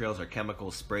 chemtrails are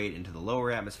chemicals sprayed into the lower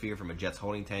atmosphere from a jet's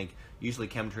holding tank. Usually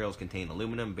chemtrails contain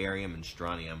aluminum, barium, and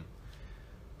strontium.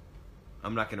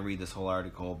 I'm not going to read this whole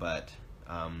article, but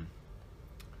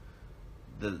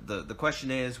the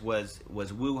question is, was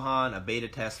Wuhan a beta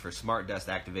test for smart dust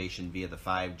activation via the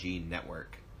 5G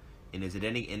network? And is it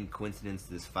any coincidence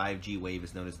this 5G wave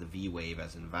is known as the V wave,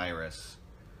 as in virus?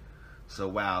 So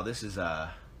wow, this is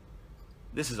a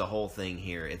whole thing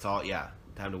here. It's all, yeah,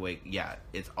 time to wake. Yeah,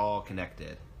 it's all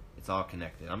connected. It's all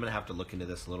connected. I'm gonna have to look into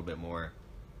this a little bit more.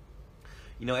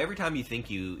 You know, every time you think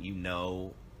you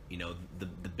know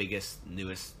the biggest,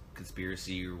 newest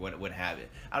conspiracy or what have it.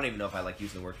 I don't even know if I like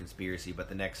using the word conspiracy, but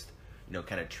the next, you know,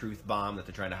 kind of truth bomb that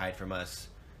they're trying to hide from us,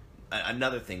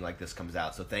 another thing like this comes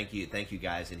out. So thank you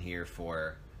guys in here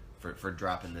for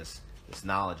dropping this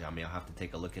knowledge on me. I'll have to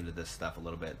take a look into this stuff a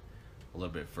little bit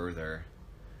further.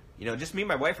 You know, just me and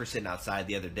my wife were sitting outside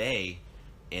the other day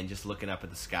and just looking up at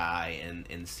the sky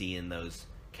and seeing those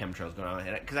chemtrails going on.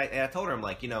 And I told her, I'm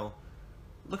like, you know,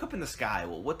 look up in the sky.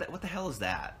 Well, what the hell is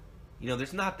that? You know,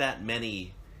 there's not that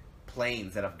many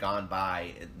planes that have gone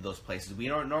by those places. We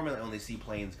don't normally only see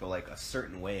planes go like a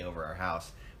certain way over our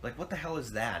house. Like, what the hell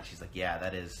is that? And she's like, yeah,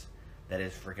 that is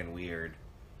freaking weird.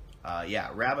 Yeah,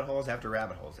 rabbit holes after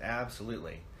rabbit holes.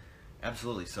 Absolutely.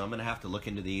 So I'm going to have to look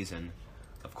into these, and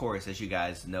of course, as you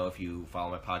guys know, if you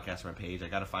follow my podcast or my page, I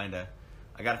got to find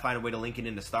a way to link it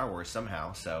into Star Wars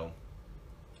somehow. So,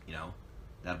 you know,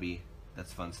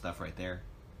 that's fun stuff right there.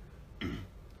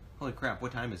 Holy crap,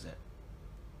 what time is it?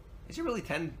 Is it really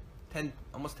 10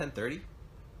 almost 10:30?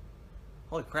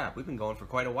 Holy crap, we've been going for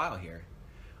quite a while here.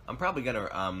 I'm probably going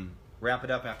to wrap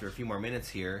it up after a few more minutes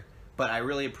here, but I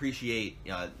really appreciate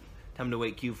Time to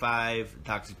Wait Q5,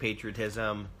 Toxic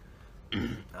Patriotism,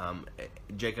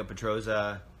 Jacob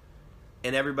Petroza,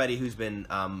 and everybody who's been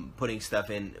putting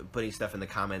stuff in the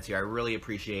comments here. I really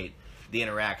appreciate the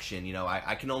interaction. You know,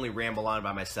 I can only ramble on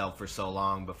by myself for so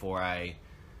long before I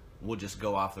will just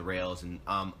go off the rails and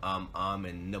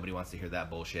and nobody wants to hear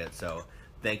that bullshit. So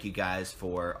thank you guys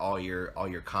for all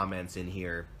your comments in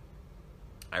here.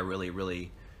 I really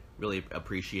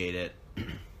appreciate it.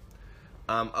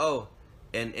 Oh,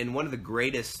 and one of the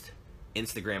greatest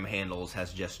Instagram handles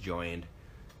has just joined.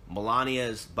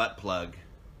 Melania's butt plug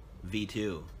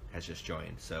V2 has just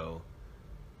joined. So,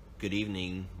 good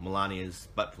evening, Melania's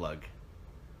butt plug.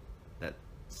 That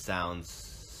sounds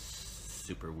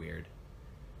super weird.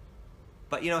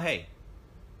 But, hey,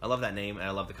 I love that name, and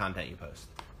I love the content you post.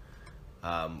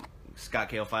 Scott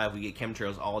Kale5, we get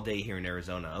chemtrails all day here in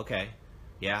Arizona. Okay.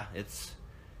 Yeah, it's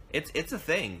a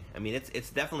thing. I mean, it's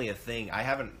definitely a thing. I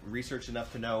haven't researched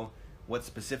enough to know what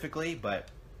specifically, but,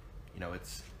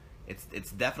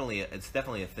 it's definitely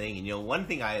a thing. And, one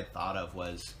thing I had thought of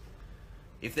was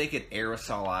if they could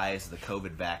aerosolize the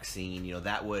COVID vaccine,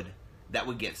 that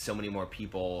would get so many more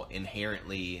people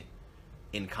inherently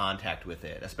in contact with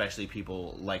it, especially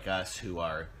people like us who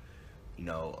are,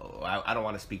 I don't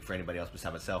want to speak for anybody else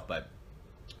besides myself, but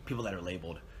people that are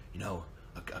labeled,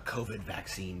 a COVID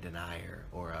vaccine denier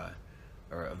or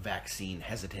a vaccine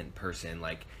hesitant person.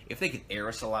 Like, if they could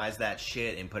aerosolize that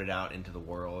shit and put it out into the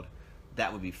world,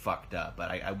 that would be fucked up,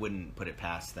 but I wouldn't put it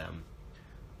past them.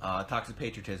 Toxic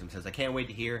Patriotism says, I can't wait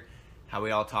to hear how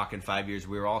we all talk in 5 years.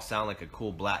 We all sound like a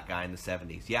cool black guy in the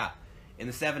 70s. Yeah, in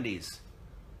the 70s,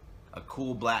 a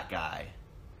cool black guy.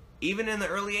 Even in the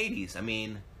early 80s. I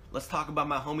mean, let's talk about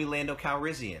my homie Lando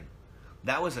Calrissian.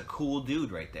 That was a cool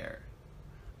dude right there.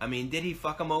 I mean, did he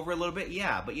fuck him over a little bit?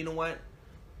 Yeah, but you know what?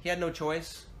 He had no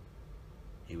choice.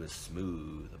 He was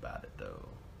smooth about it, though.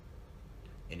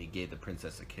 And he gave the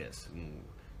princess a kiss.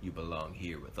 You belong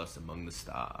here with us among the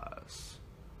stars.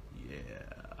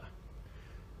 Yeah.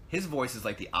 His voice is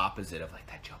like the opposite of like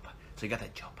that Joe Biden. So you got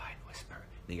that Joe Biden whisper.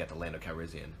 Then you got the Lando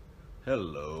Calrissian.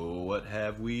 Hello, what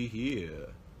have we here?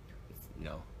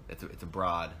 It's a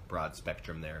broad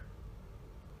spectrum there.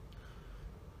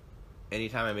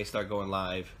 Anytime I may start going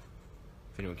live,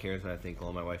 if anyone cares what I think,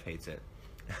 well, my wife hates it.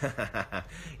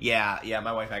 yeah,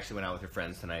 my wife actually went out with her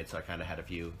friends tonight, so I kind of had a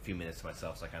few minutes to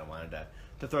myself, so I kind of wanted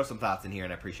to throw some thoughts in here,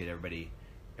 and I appreciate everybody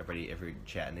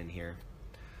chatting in here.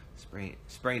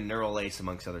 Spraying neural lace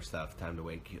amongst other stuff. Time to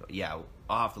wake you. Yeah,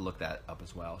 I'll have to look that up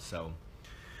as well. So,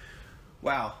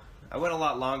 wow, I went a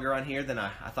lot longer on here than I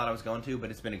thought I was going to,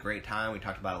 but it's been a great time. We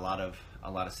talked about a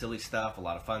lot of silly stuff, a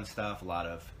lot of fun stuff, a lot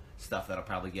of stuff that'll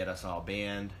probably get us all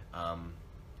banned.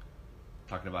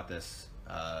 Talking about this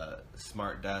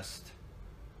Smart Dust.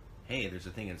 Hey, there's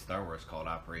a thing in Star Wars called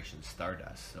Operation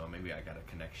Stardust, so maybe I got a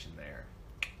connection there.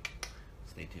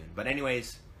 Stay tuned. But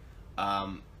anyways,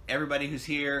 everybody who's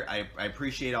here, I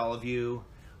appreciate all of you.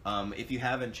 If you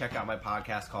haven't, check out my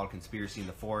podcast called Conspiracy in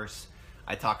the Force.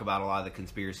 I talk about a lot of the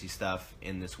conspiracy stuff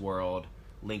in this world,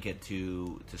 link it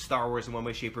to Star Wars in one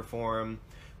way, shape, or form.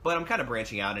 But I'm kind of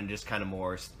branching out into just kind of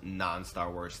more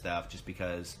non-Star Wars stuff, just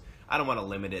because I don't want to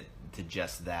limit it to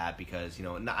just that, because,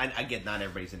 I get not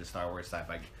everybody's into Star Wars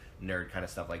sci-fi nerd kind of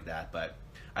stuff like that, but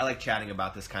I like chatting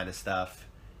about this kind of stuff,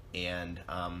 and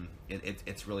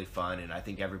it's really fun, and I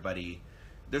think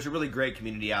there's a really great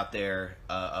community out there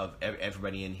of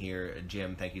everybody in here.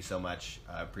 Jim, thank you so much.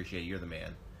 I appreciate it. You're the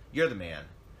man. You're the man.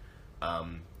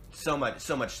 So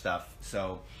much stuff.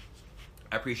 So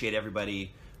I appreciate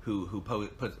everybody who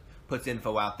puts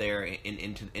info out there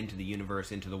into the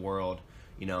universe, into the world.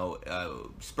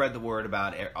 Spread the word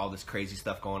about all this crazy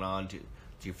stuff going on to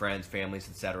your friends, families,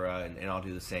 etc. And I'll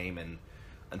do the same. And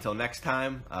until next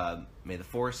time, may the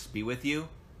Force be with you.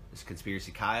 This is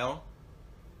Conspiracy Kyle.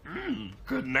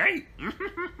 Good night.